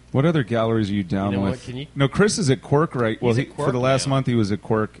have any? What other galleries are you down with? No, Chris is at Quirk, right? Well, for the last month he was at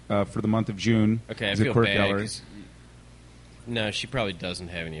Quirk. For the month of June, okay, I feel bad. No, she probably doesn't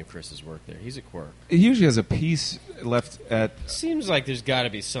have any of Chris's work there. He's at Quirk. He usually has a piece left at. Seems like there's got to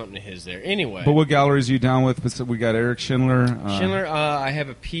be something of his there. Anyway. But what galleries are you down with? We got Eric Schindler. I have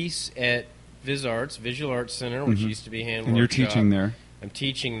a piece at Visual Arts Center, which mm-hmm. used to be Hand Workshop. And you're teaching there. I'm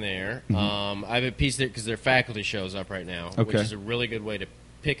teaching there. Mm-hmm. I have a piece there because their faculty shows up right now, which is a really good way to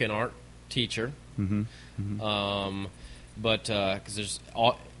pick an art teacher. Mm-hmm. Mm-hmm. But because there's a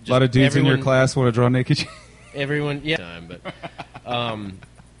lot of dudes in your class want to draw naked. Everyone,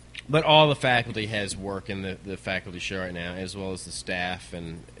 but all the faculty has work in the faculty show right now, as well as the staff,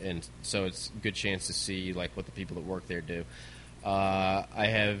 and so it's a good chance to see like what the people that work there do. I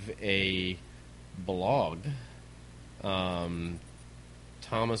have a blog,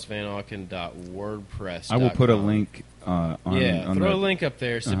 thomasvanauken.wordpress.com. I will put a link on throw a link up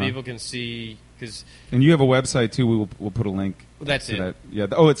there so people can see. And you have a website too. We'll put a link. That's it. That. Yeah.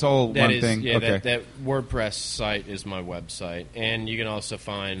 Oh, it's all one thing. Yeah. Okay. That WordPress site is my website, and you can also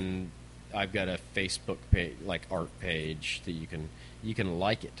find. I've got a Facebook page, like art page, that you can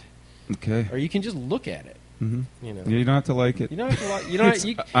like it. Okay. Or you can just look at it. Mm-hmm. You don't have to like it. You don't have to like. You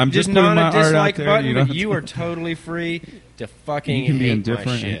don't. I'm just putting my art out there. Button, you are totally free to fucking you can be hate indifferent.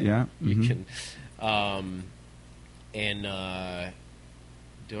 my shit. Yeah. You mm-hmm. can. And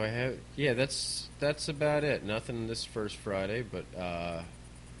do I have? Yeah, that's about it. Nothing this first Friday, but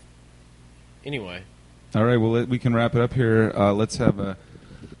anyway. All right, well, we can wrap it up here. Let's have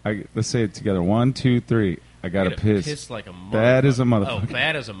let's say it together. 1, 2, 3. I got to piss. Piss like a motherfucker. Bad as a motherfucker. Oh,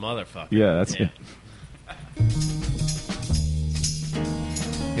 bad as a motherfucker. Yeah, that's it.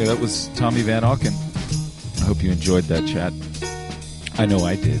 Yeah, that was Tommy Van Auken. I hope you enjoyed that chat. I know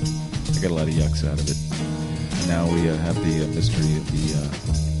I did. I got a lot of yucks out of it. And now we have the mystery of the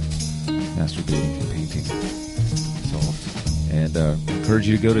masturbating and painting solved. And encourage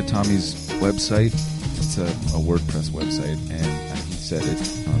you to go to Tommy's website. It's a WordPress website, and he said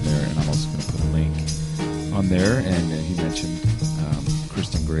it on there, and I'm also going to put a link on there. And he mentioned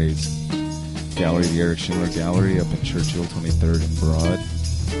Kristen Gray's gallery, the Eric Schindler Gallery up in Churchill, 23rd and Broad.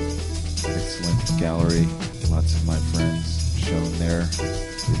 Excellent gallery. Lots of my friends shown there.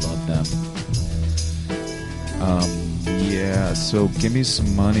 We love them. Yeah, so give me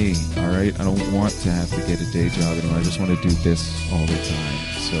some money, all right? I don't want to have to get a day job anymore. I just want to do this all the time.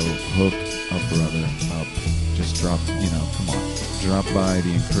 So hook a brother up. Just drop, come on. Drop by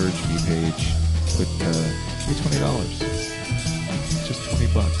the Encourage Me page. Put $20. Just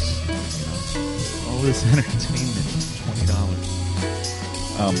 $20. All this entertainment,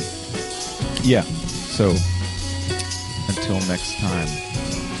 $20. Yeah. So until next time,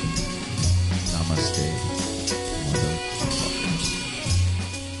 namaste.